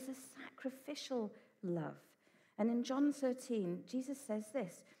 It is a sacrificial love. And in John 13, Jesus says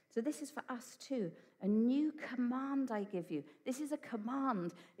this. So this is for us too. A new command I give you. This is a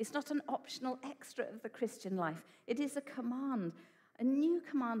command. It's not an optional extra of the Christian life. It is a command. A new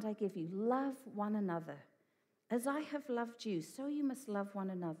command I give you. Love one another. As I have loved you, so you must love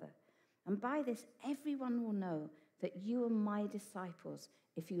one another. And by this, everyone will know that you are my disciples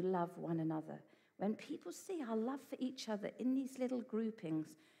if you love one another. When people see our love for each other in these little groupings,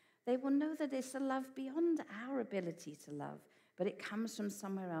 they will know that it's a love beyond our ability to love, but it comes from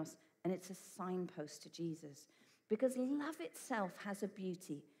somewhere else, and it's a signpost to Jesus. Because love itself has a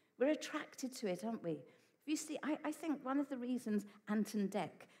beauty. We're attracted to it, aren't we? If you see, I think one of the reasons Ant and Dec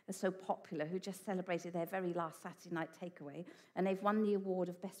are so popular, who just celebrated their very last Saturday night takeaway, and they've won the award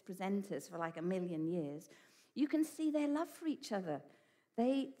of best presenters for like 1 million years, you can see their love for each other.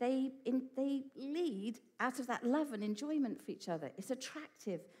 They lead out of that love and enjoyment for each other. It's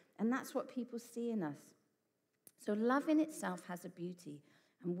attractive, and that's what people see in us. So love in itself has a beauty,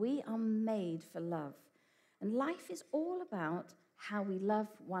 and we are made for love. And life is all about how we love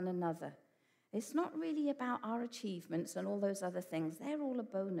one another. It's not really about our achievements and all those other things. They're all a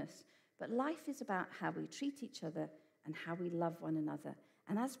bonus. But life is about how we treat each other and how we love one another.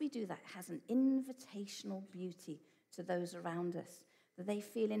 And as we do that, it has an invitational beauty to those around us, that they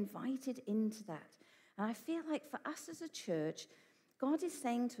feel invited into that. And I feel like for us as a church, God is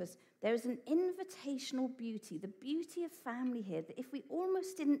saying to us, there is an invitational beauty, the beauty of family here, that if we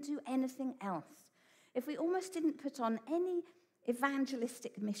almost didn't do anything else, if we almost didn't put on any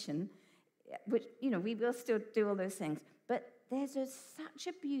evangelistic mission, which, we will still do all those things, but there's such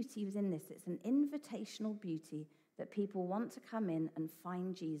a beauty within this. It's an invitational beauty that people want to come in and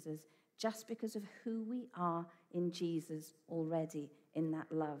find Jesus just because of who we are in Jesus already, in that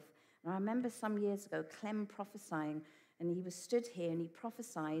love. And I remember some years ago, Clem prophesying, and he was stood here and he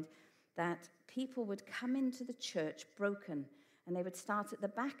prophesied that people would come into the church broken, and they would start at the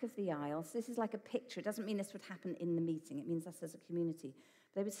back of the aisle. So this is like a picture. It doesn't mean this would happen in the meeting. It means us as a community.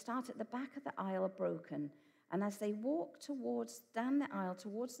 They would start at the back of the aisle broken, and as they walked down the aisle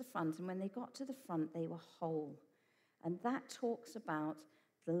towards the front, and when they got to the front, they were whole. And that talks about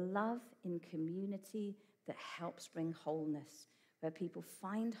the love in community that helps bring wholeness, where people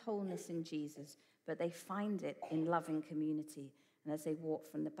find wholeness in Jesus, but they find it in loving community. And as they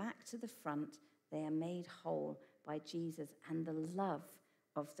walk from the back to the front, they are made whole by Jesus and the love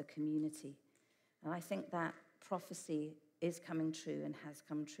of the community. And I think that prophecy is coming true and has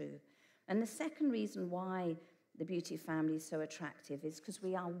come true. And the second reason why the beauty of family is so attractive is because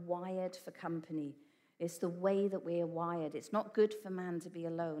we are wired for company. It's the way that we are wired. It's not good for man to be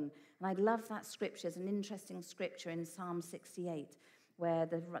alone. And I love that scripture. It's an interesting scripture in Psalm 68, where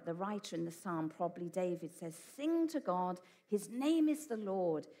the writer in the psalm, probably David, says, "Sing to God, his name is the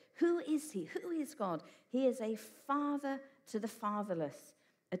Lord." Who is he? Who is God? He is a father to the fatherless,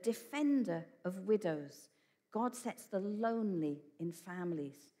 a defender of widows. God sets the lonely in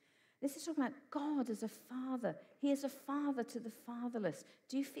families. This is talking about God as a father. He is a father to the fatherless.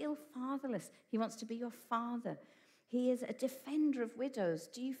 Do you feel fatherless? He wants to be your father. He is a defender of widows.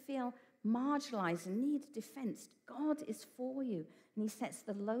 Do you feel marginalized and need defense? God is for you, and he sets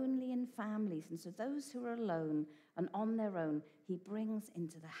the lonely in families. And so those who are alone and on their own, he brings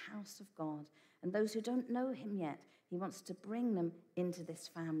into the house of God. And those who don't know him yet, he wants to bring them into this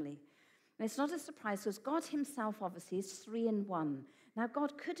family. And it's not a surprise, because God himself obviously is 3 in 1. Now,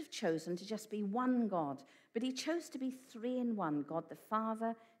 God could have chosen to just be one God, but he chose to be 3 in 1. God the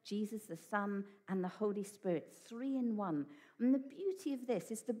Father, Jesus the Son, and the Holy Spirit, 3 in 1. And the beauty of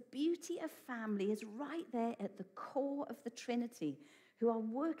this is the beauty of family is right there at the core of the Trinity, who are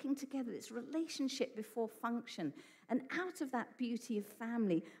working together. It's relationship before function. And out of that beauty of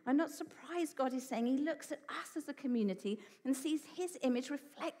family, I'm not surprised God is saying he looks at us as a community and sees his image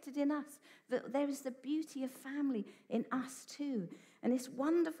reflected in us, that there is the beauty of family in us too. And this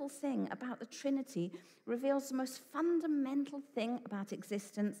wonderful thing about the Trinity reveals the most fundamental thing about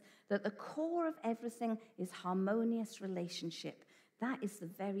existence, that the core of everything is harmonious relationship. That is the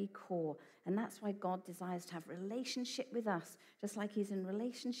very core. And that's why God desires to have relationship with us, just like he's in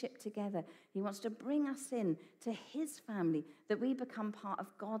relationship together. He wants to bring us in to his family, that we become part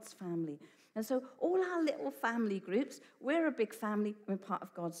of God's family. And so all our little family groups, we're a big family, we're part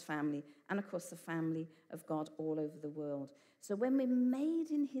of God's family. And of course, the family of God all over the world. So when we're made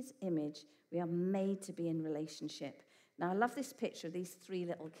in his image, we are made to be in relationship. Now, I love this picture of these 3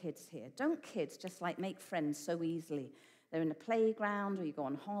 little kids here. Don't kids just like make friends so easily? They're in a playground, or you go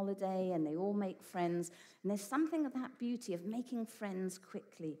on holiday and they all make friends. And there's something of that beauty of making friends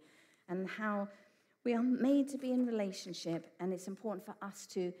quickly, and how we are made to be in relationship. And it's important for us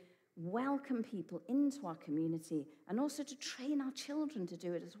to welcome people into our community, and also to train our children to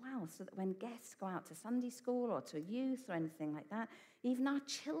do it as well, so that when guests go out to Sunday school or to youth or anything like that, even our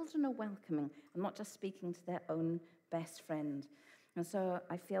children are welcoming and not just speaking to their own best friend. And so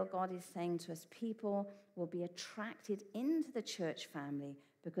I feel God is saying to us, people will be attracted into the church family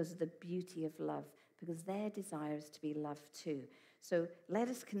because of the beauty of love, because their desire is to be loved too. So let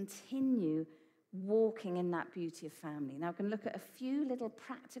us continue walking in that beauty of family. Now, we can look at a few little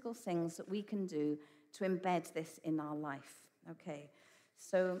practical things that we can do to embed this in our life. Okay,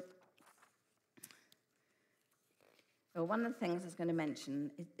 so one of the things I was going to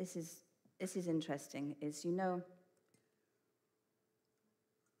mention, this is this is interesting, is you know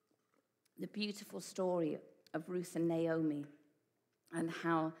the beautiful story of Ruth and Naomi, and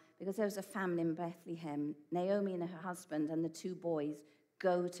how, because there was a famine in Bethlehem, Naomi and her husband and the 2 boys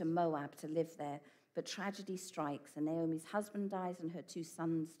go to Moab to live there, but tragedy strikes, and Naomi's husband dies and her 2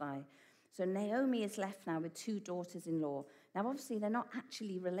 sons die. So Naomi is left now with 2 daughters-in-law. Now, obviously, they're not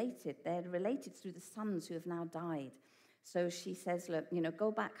actually related. They're related through the sons who have now died. So she says, look, you know,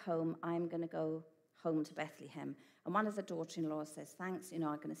 go back home. I'm going to go home to Bethlehem. And one of the daughter-in-laws says, thanks, you know,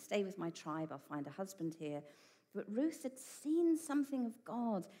 I'm going to stay with my tribe. I'll find a husband here. But Ruth had seen something of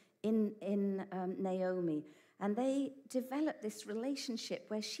God in Naomi. And they developed this relationship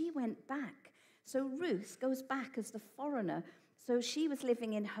where she went back. So Ruth goes back as the foreigner. So she was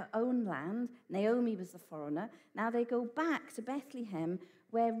living in her own land. Naomi was the foreigner. Now they go back to Bethlehem,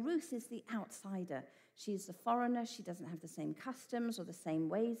 where Ruth is the outsider. She's the foreigner. She doesn't have the same customs or the same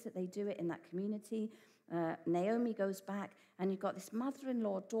ways that they do it in that community. Naomi goes back, and you've got this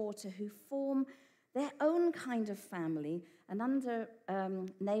mother-in-law daughter who form their own kind of family. And under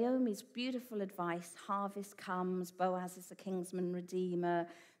Naomi's beautiful advice, harvest comes, Boaz is the kinsman redeemer,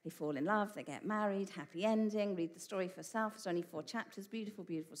 they fall in love, they get married, happy ending. Read the story for yourself. It's only 4 chapters, beautiful,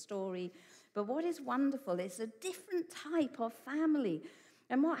 beautiful story. But what is wonderful is a different type of family.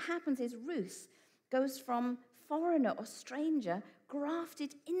 And what happens is Ruth goes from foreigner or stranger,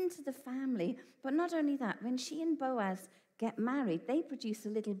 grafted into the family. But not only that, when she and Boaz get married, they produce a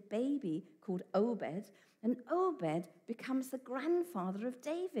little baby called Obed, and Obed becomes the grandfather of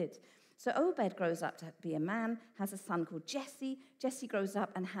David. So Obed grows up to be a man, has a son called Jesse. Jesse grows up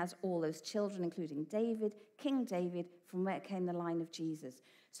and has all those children, including David, King David, from where came the line of Jesus.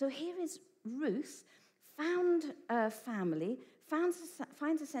 So here is Ruth, found a family,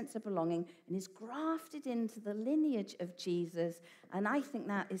 finds a sense of belonging, and is grafted into the lineage of Jesus. And I think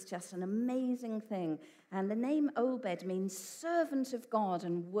that is just an amazing thing. And the name Obed means servant of God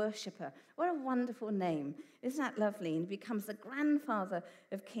and worshipper. What a wonderful name. Isn't that lovely? And he becomes the grandfather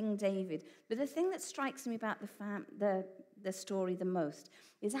of King David. But the thing that strikes me about the story the most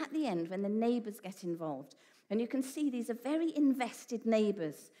is at the end when the neighbors get involved. And you can see these are very invested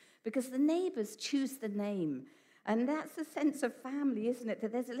neighbors, because the neighbors choose the name. And that's the sense of family, isn't it?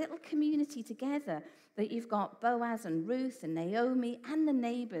 That there's a little community together, that you've got Boaz and Ruth and Naomi and the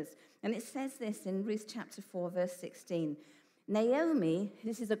neighbors. And it says this in Ruth chapter 4, verse 16. Naomi,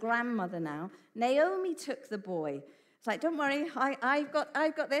 this is a grandmother now, Naomi took the boy. It's like, don't worry, I've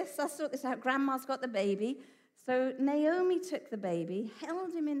got this, I'll sort this out. Grandma's got the baby. So Naomi took the baby,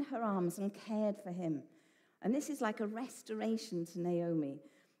 held him in her arms and cared for him. And this is like a restoration to Naomi.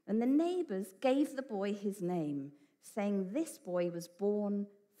 And the neighbors gave the boy his name, saying this boy was born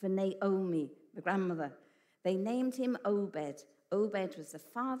for Naomi, the grandmother. They named him Obed. Obed was the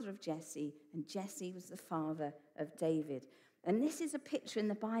father of Jesse, and Jesse was the father of David. And this is a picture in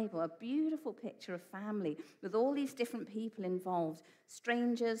the Bible, a beautiful picture of family, with all these different people involved,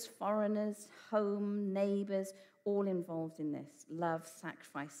 strangers, foreigners, home, neighbors, all involved in this. Love,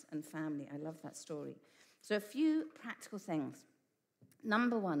 sacrifice, and family. I love that story. So a few practical things.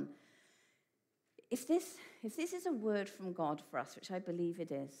 Number 1, if this is a word from God for us, which I believe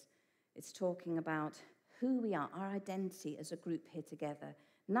it is, it's talking about who we are, our identity as a group here together.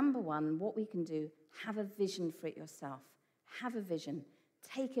 Number 1, what we can do, have a vision for it yourself. Have a vision.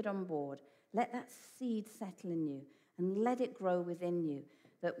 Take it on board. Let that seed settle in you and let it grow within you.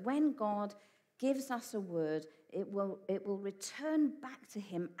 That when God gives us a word, it will return back to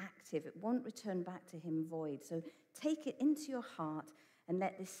him active. It won't return back to him void. So take it into your heart and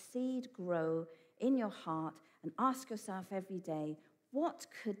let this seed grow in your heart, and ask yourself every day, what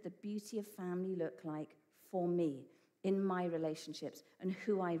could the beauty of family look like for me in my relationships and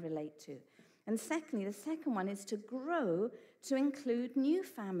who I relate to? And secondly, the second one is to grow to include new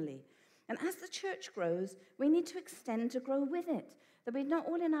family. And as the church grows, we need to extend to grow with it. That we're not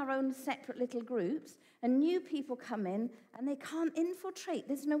all in our own separate little groups, and new people come in and they can't infiltrate.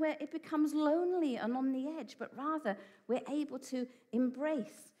 There's nowhere, it becomes lonely and on the edge, but rather we're able to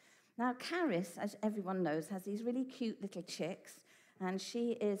embrace. Now, Caris, as everyone knows, has these really cute little chicks, and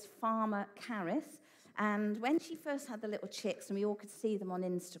she is Farmer Caris. And when she first had the little chicks, and we all could see them on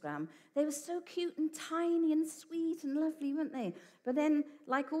Instagram, they were so cute and tiny and sweet and lovely, weren't they? But then,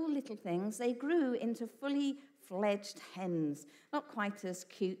 like all little things, they grew into fully fledged hens. Not quite as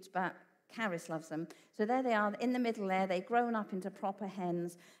cute, but Caris loves them. So there they are, in the middle there. They've grown up into proper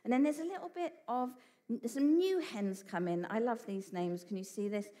hens. And then there's a little bit of, some new hens come in. I love these names. Can you see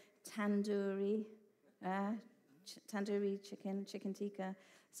this? Tandoori chicken tikka.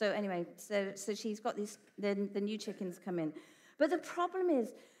 So anyway, so she's got these, the new chickens come in. But the problem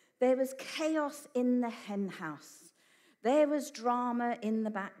is There was chaos in the hen house. There was drama in the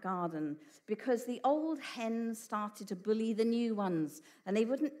back garden because the old hens started to bully the new ones, and they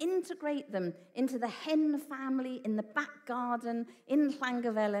wouldn't integrate them into the hen family in the back garden in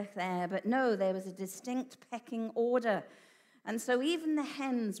Llangavellich there. But no, there was a distinct pecking order. And so even the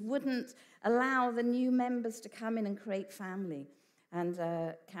hens wouldn't allow the new members to come in and create family. And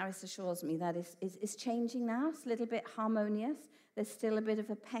Caris assures me that is changing now. It's a little bit harmonious. There's still a bit of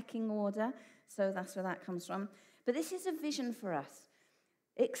a pecking order, so that's where that comes from. But this is a vision for us.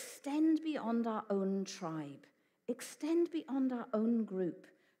 Extend beyond our own tribe. Extend beyond our own group.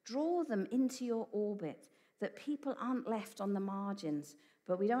 Draw them into your orbit, that people aren't left on the margins,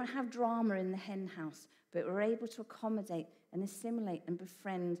 but we don't have drama in the hen house, but we're able to accommodate and assimilate and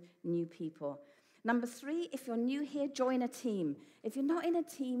befriend new people. Number 3, if you're new here, join a team. If you're not in a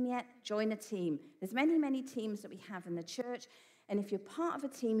team yet, join a team. There's many, many teams that we have in the church. And if you're part of a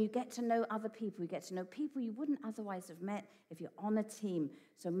team, you get to know other people. You get to know people you wouldn't otherwise have met if you're on a team.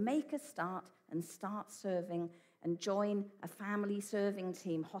 So make a start and start serving and join a family serving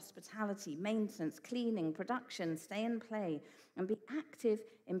team, hospitality, maintenance, cleaning, production, stay and play, and be active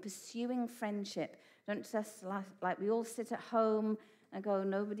in pursuing friendship. Don't just like we all sit at home and go,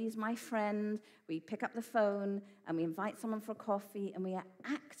 nobody's my friend. We pick up the phone and we invite someone for a coffee, and we are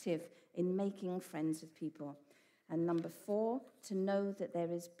active in making friends with people. And number 4, to know that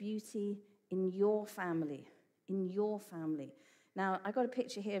there is beauty in your family, in your family. Now, I got a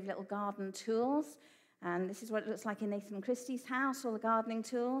picture here of little garden tools, and this is what it looks like in Nathan and Christie's house, all the gardening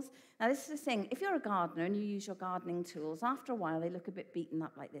tools. Now, this is the thing. If you're a gardener and you use your gardening tools, after a while, they look a bit beaten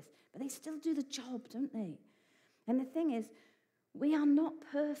up like this, but they still do the job, don't they? And the thing is, we are not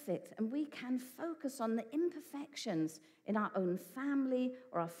perfect, and we can focus on the imperfections in our own family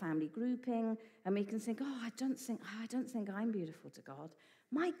or our family grouping, and we can think, oh, I don't think I'm beautiful to God.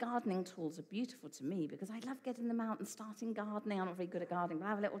 My gardening tools are beautiful to me because I love getting them out and starting gardening. I'm not very good at gardening, but I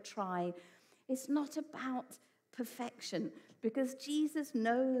have a little try. It's not about perfection, because Jesus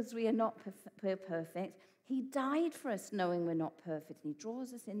knows we are not perfect. He died for us knowing we're not perfect, and he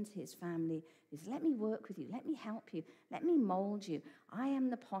draws us into his family. He says, let me work with you. Let me help you. Let me mold you. I am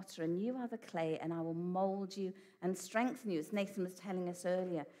the potter and you are the clay, and I will mold you and strengthen you, as Nathan was telling us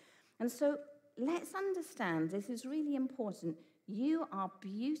earlier. And so let's understand, this is really important. You are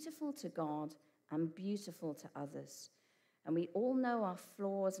beautiful to God and beautiful to others. And we all know our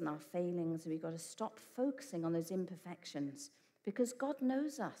flaws and our failings, and we've got to stop focusing on those imperfections, because God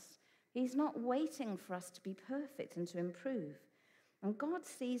knows us. He's not waiting for us to be perfect and to improve. And God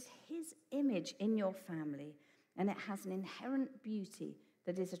sees his image in your family, and it has an inherent beauty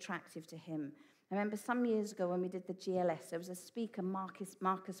that is attractive to him. I remember some years ago when we did the GLS, there was a speaker,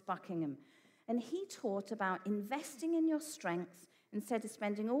 Marcus Buckingham, and he taught about investing in your strengths instead of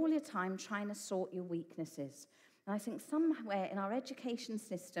spending all your time trying to sort your weaknesses. And I think somewhere in our education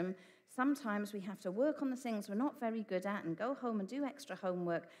system, sometimes we have to work on the things we're not very good at and go home and do extra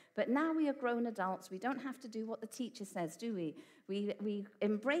homework. But now we are grown adults. We don't have to do what the teacher says, do we? We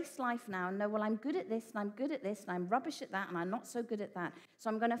embrace life now and know, well, I'm good at this, and I'm good at this, and I'm rubbish at that, and I'm not so good at that. So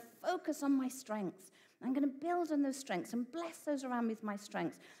I'm going to focus on my strengths. I'm going to build on those strengths and bless those around me with my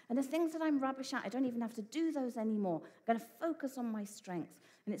strengths. And the things that I'm rubbish at, I don't even have to do those anymore. I'm going to focus on my strengths.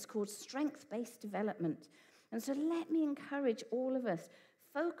 And it's called strength-based development. And so let me encourage all of us,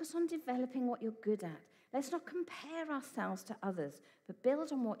 focus on developing what you're good at. Let's not compare ourselves to others, but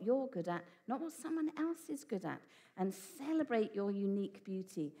build on what you're good at, not what someone else is good at, and celebrate your unique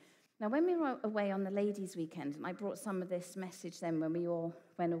beauty. Now, when we were away on the ladies' weekend, and I brought some of this message then when we all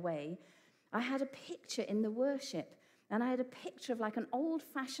went away, I had a picture in the worship, and I had a picture of like an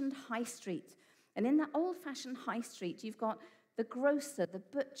old-fashioned high street. And in that old-fashioned high street, you've got the grocer, the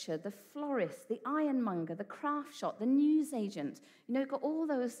butcher, the florist, the ironmonger, the craft shop, the newsagent. You know, you've got all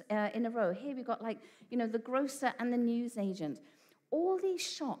those in a row. Here we've got, like, you know, the grocer and the newsagent. All these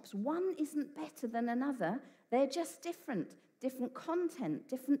shops, one isn't better than another. They're just different content,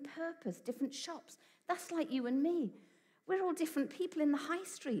 different purpose, different shops. That's like you and me. We're all different people in the high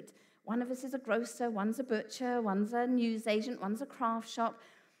street. One of us is a grocer, one's a butcher, one's a newsagent, one's a craft shop.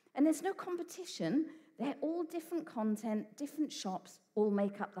 And there's no competition. They're all different content, different shops, all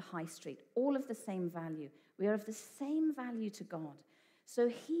make up the high street, all of the same value. We are of the same value to God. So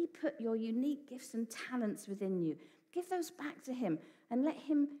he put your unique gifts and talents within you. Give those back to him and let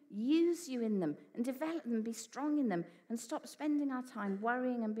him use you in them and develop them, be strong in them, and stop spending our time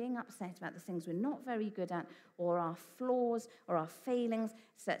worrying and being upset about the things we're not very good at, or our flaws or our failings.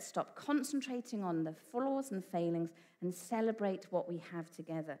 So let's stop concentrating on the flaws and failings and celebrate what we have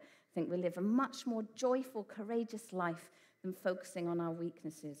together. I think we live a much more joyful, courageous life than focusing on our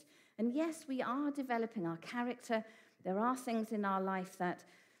weaknesses. And yes, we are developing our character. There are things in our life that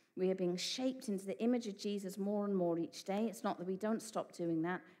we are being shaped into the image of Jesus more and more each day. It's not that we don't stop doing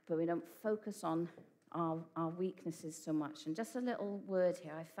that, but we don't focus on our weaknesses so much. And just a little word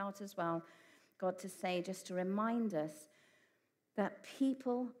here, I felt as well, God to say, just to remind us that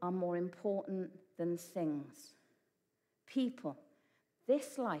people are more important than things. People.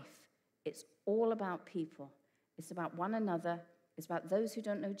 This life, it's all about people. It's about one another. It's about those who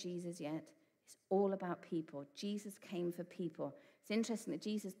don't know Jesus yet. It's all about people. Jesus came for people. It's interesting that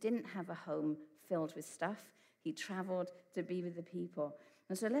Jesus didn't have a home filled with stuff. He traveled to be with the people.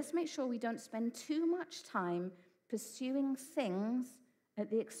 And so let's make sure we don't spend too much time pursuing things at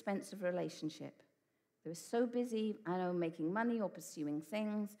the expense of relationship. We're so busy, making money or pursuing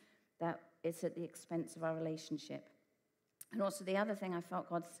things that it's at the expense of our relationship. And also the other thing I felt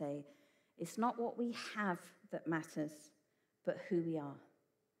God say, it's not what we have that matters, but who we are.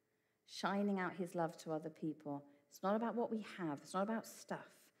 Shining out his love to other people. It's not about what we have. It's not about stuff,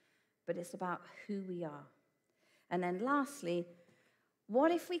 but it's about who we are. And then lastly,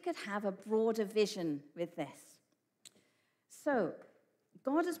 what if we could have a broader vision with this? So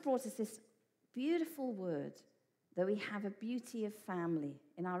God has brought us this beautiful word that we have a beauty of family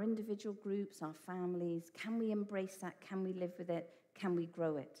in our individual groups, our families. Can we embrace that? Can we live with it? Can we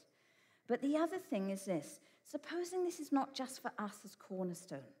grow it? But the other thing is this. Supposing this is not just for us as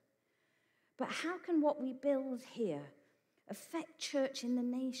Cornerstone, but how can what we build here affect church in the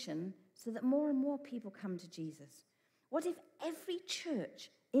nation so that more and more people come to Jesus? What if every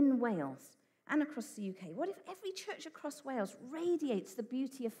church in Wales and across the UK, what if every church across Wales radiates the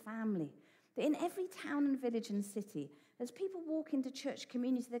beauty of family? That in every town and village and city, as people walk into church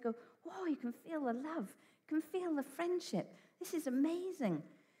community, they go, whoa, you can feel the love, you can feel the friendship. This is amazing.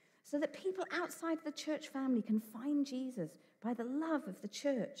 So that people outside the church family can find Jesus by the love of the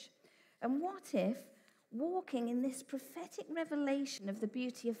church. And what if walking in this prophetic revelation of the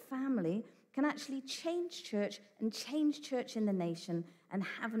beauty of family can actually change church and change church in the nation and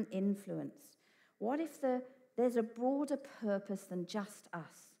have an influence? What if there's a broader purpose than just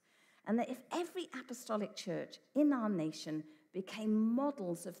us? And that if every apostolic church in our nation became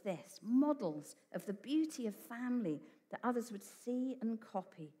models of this, models of the beauty of family that others would see and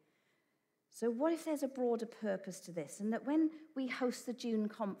copy. So what if there's a broader purpose to this? And that when we host the June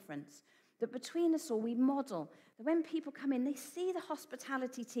conference, that between us all we model, that when people come in, they see the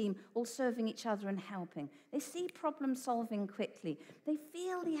hospitality team all serving each other and helping. They see problem solving quickly. They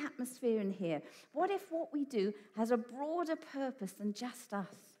feel the atmosphere in here. What if what we do has a broader purpose than just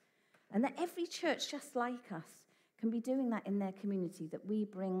us? And that every church just like us can be doing that in their community, that we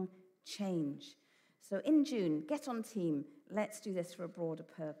bring change. So in June, get on team. Let's do this for a broader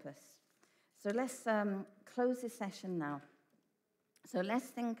purpose. So let's close this session now. So let's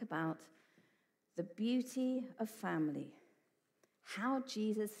think about the beauty of family, how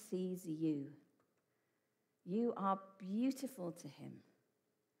Jesus sees you. You are beautiful to him.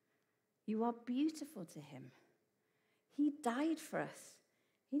 You are beautiful to him. He died for us.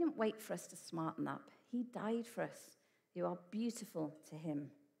 He didn't wait for us to smarten up. He died for us. You are beautiful to him.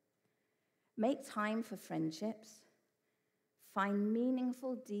 Make time for friendships. Find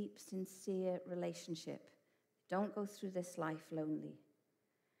meaningful, deep, sincere relationship. Don't go through this life lonely.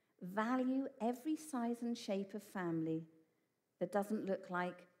 Value every size and shape of family that doesn't look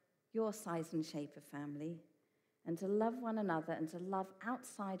like your size and shape of family, and to love one another and to love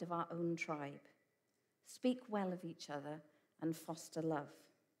outside of our own tribe. Speak well of each other and foster love.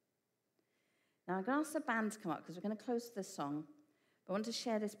 Now, I'm going to ask the band to come up because we're going to close this song. But I want to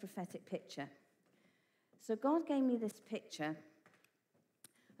share this prophetic picture. So God gave me this picture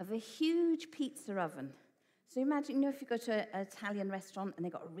of a huge pizza oven. So imagine, if you go to an Italian restaurant and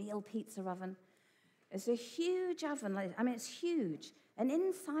they've got a real pizza oven. It's a huge oven. It's huge. And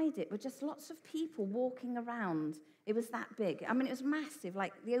inside it were just lots of people walking around. It was that big. It was massive,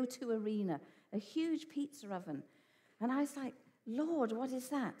 like the O2 Arena, a huge pizza oven. And I was like, Lord, what is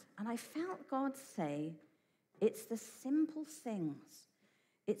that? And I felt God say, it's the simple things.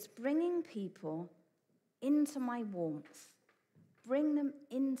 It's bringing people into my warmth. Bring them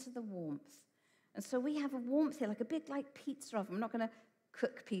into the warmth. And so we have a warmth here, like a big pizza oven. I'm not going to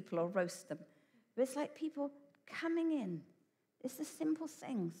cook people or roast them. But it's like people coming in. It's the simple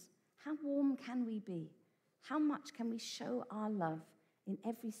things. How warm can we be? How much can we show our love in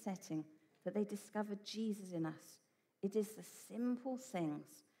every setting that they discover Jesus in us? It is the simple things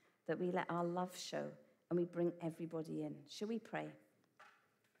that we let our love show and we bring everybody in. Shall we pray?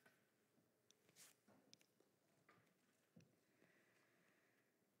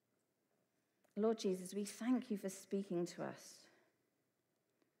 Lord Jesus, we thank you for speaking to us.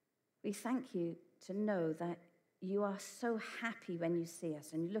 We thank you to know that you are so happy when you see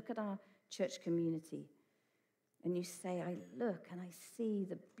us and you look at our church community and you say, I look and I see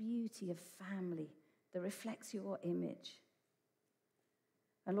the beauty of family that reflects your image.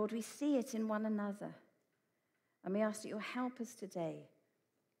 And Lord, we see it in one another. And we ask that you'll help us today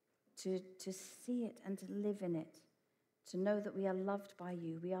to see it and to live in it, to know that we are loved by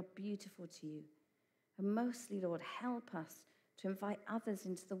you, we are beautiful to you. And mostly, Lord, help us to invite others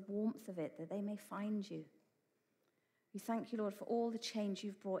into the warmth of it, that they may find you. We thank you, Lord, for all the change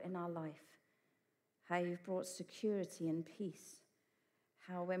you've brought in our life, how you've brought security and peace,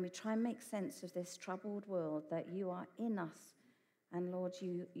 how when we try and make sense of this troubled world, that you are in us, and Lord,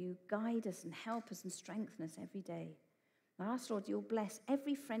 you guide us and help us and strengthen us every day. I ask, Lord, you'll bless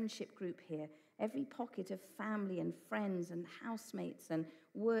every friendship group here, every pocket of family and friends and housemates and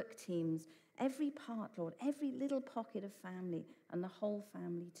work teams, every part, Lord, every little pocket of family and the whole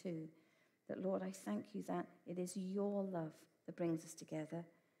family too. That, Lord, I thank you that it is your love that brings us together.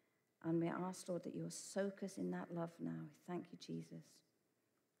 And we ask, Lord, that you'll soak us in that love now. Thank you, Jesus.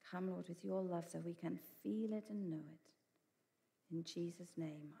 Come, Lord, with your love so we can feel it and know it. In Jesus'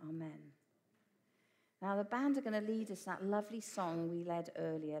 name, amen. Now, the band are going to lead us that lovely song we led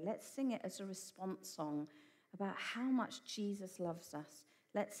earlier. Let's sing it as a response song about how much Jesus loves us.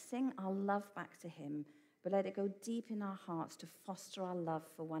 Let's sing our love back to him, but let it go deep in our hearts to foster our love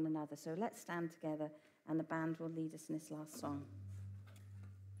for one another. So let's stand together, and the band will lead us in this last song.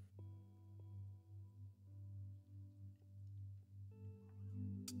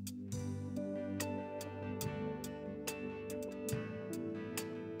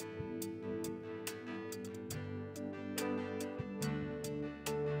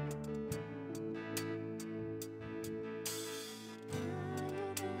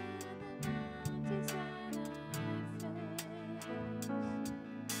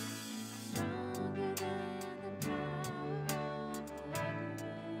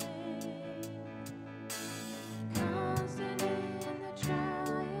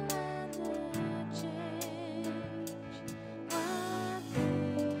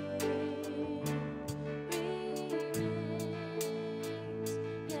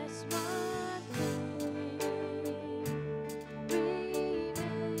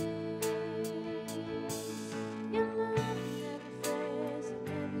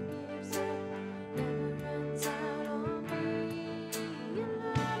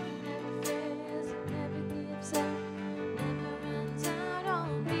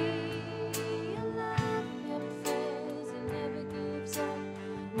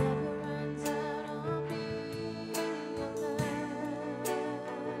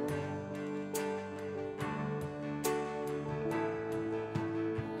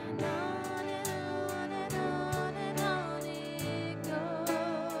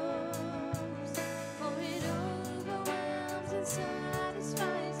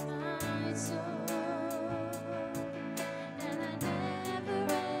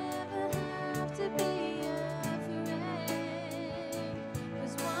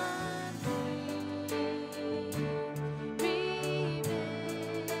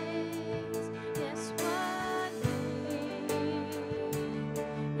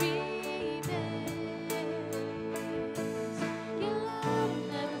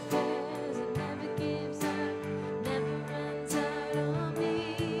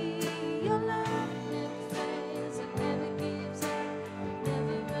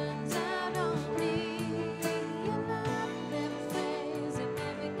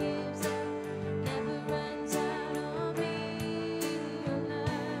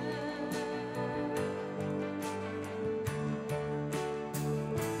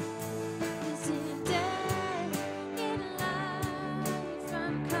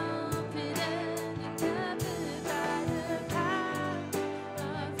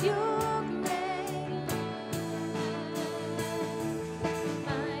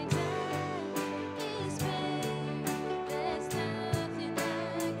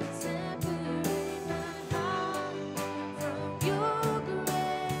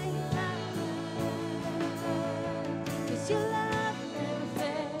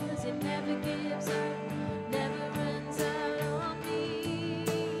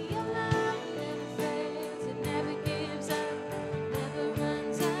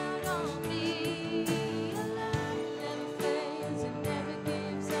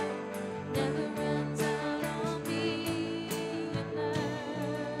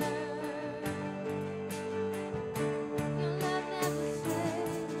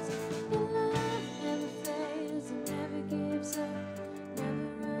 Gives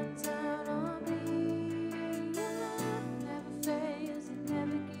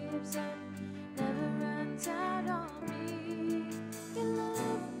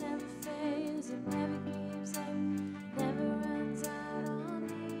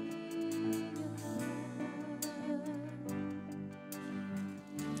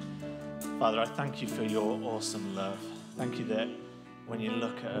Father, I thank you for your awesome love. Thank you that when you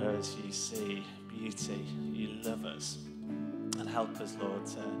look at us, you see beauty. You love us. And help us, Lord,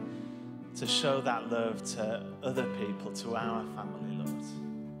 to show that love to other people, to our family, Lord.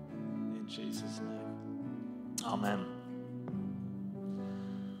 In Jesus' name. Amen.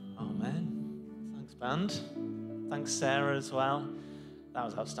 Amen. Thanks, band. Thanks, Sarah, as well. That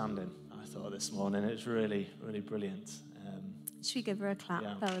was outstanding, I thought, this morning. It was really, really brilliant. Should we give her a clap?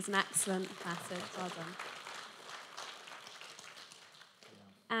 Yeah. That was an excellent message. Well done.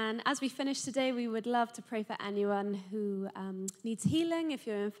 And as we finish today, we would love to pray for anyone who needs healing. If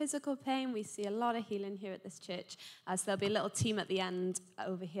you're in physical pain, we see a lot of healing here at this church. So there'll be a little team at the end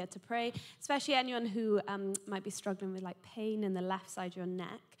over here to pray, especially anyone who might be struggling with like pain in the left side of your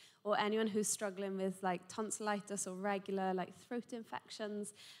neck, or anyone who's struggling with like tonsillitis or regular like throat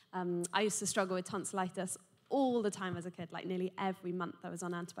infections. I used to struggle with tonsillitis all the time as a kid, like nearly every month I was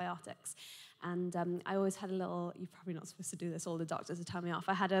on antibiotics. And I always had a little, you're probably not supposed to do this, all the doctors would tell me off.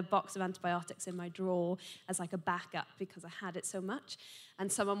 I had a box of antibiotics in my drawer as like a backup because I had it so much.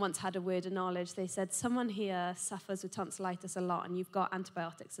 And someone once had a word of knowledge. They said, someone here suffers with tonsillitis a lot and you've got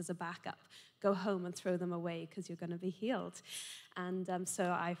antibiotics as a backup. Go home and throw them away because you're going to be healed. And so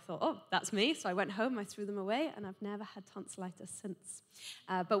I thought, oh, that's me. So I went home, I threw them away, and I've never had tonsillitis since.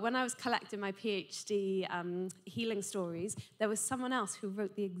 But when I was collecting my PhD healing stories, there was someone else who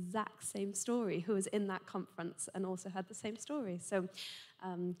wrote the exact same story, who was in that conference and also had the same story. So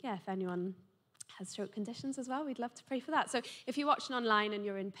yeah, if anyone has stroke conditions as well, we'd love to pray for that. So if you're watching online and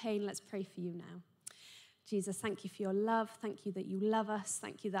you're in pain, let's pray for you now. Jesus, thank you for your love. Thank you that you love us.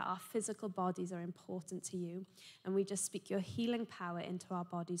 Thank you that our physical bodies are important to you. And we just speak your healing power into our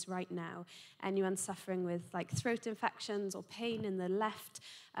bodies right now. Anyone suffering with like throat infections or pain in the left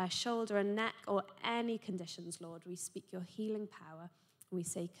shoulder and neck or any conditions, Lord, we speak your healing power. We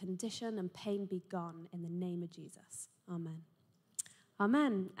say condition and pain be gone in the name of Jesus. Amen.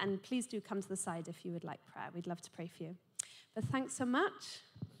 Amen. And please do come to the side if you would like prayer. We'd love to pray for you. But thanks so much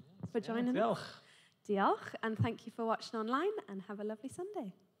for joining us. Diolch, and thank you for watching online, and have a lovely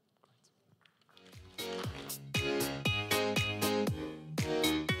Sunday.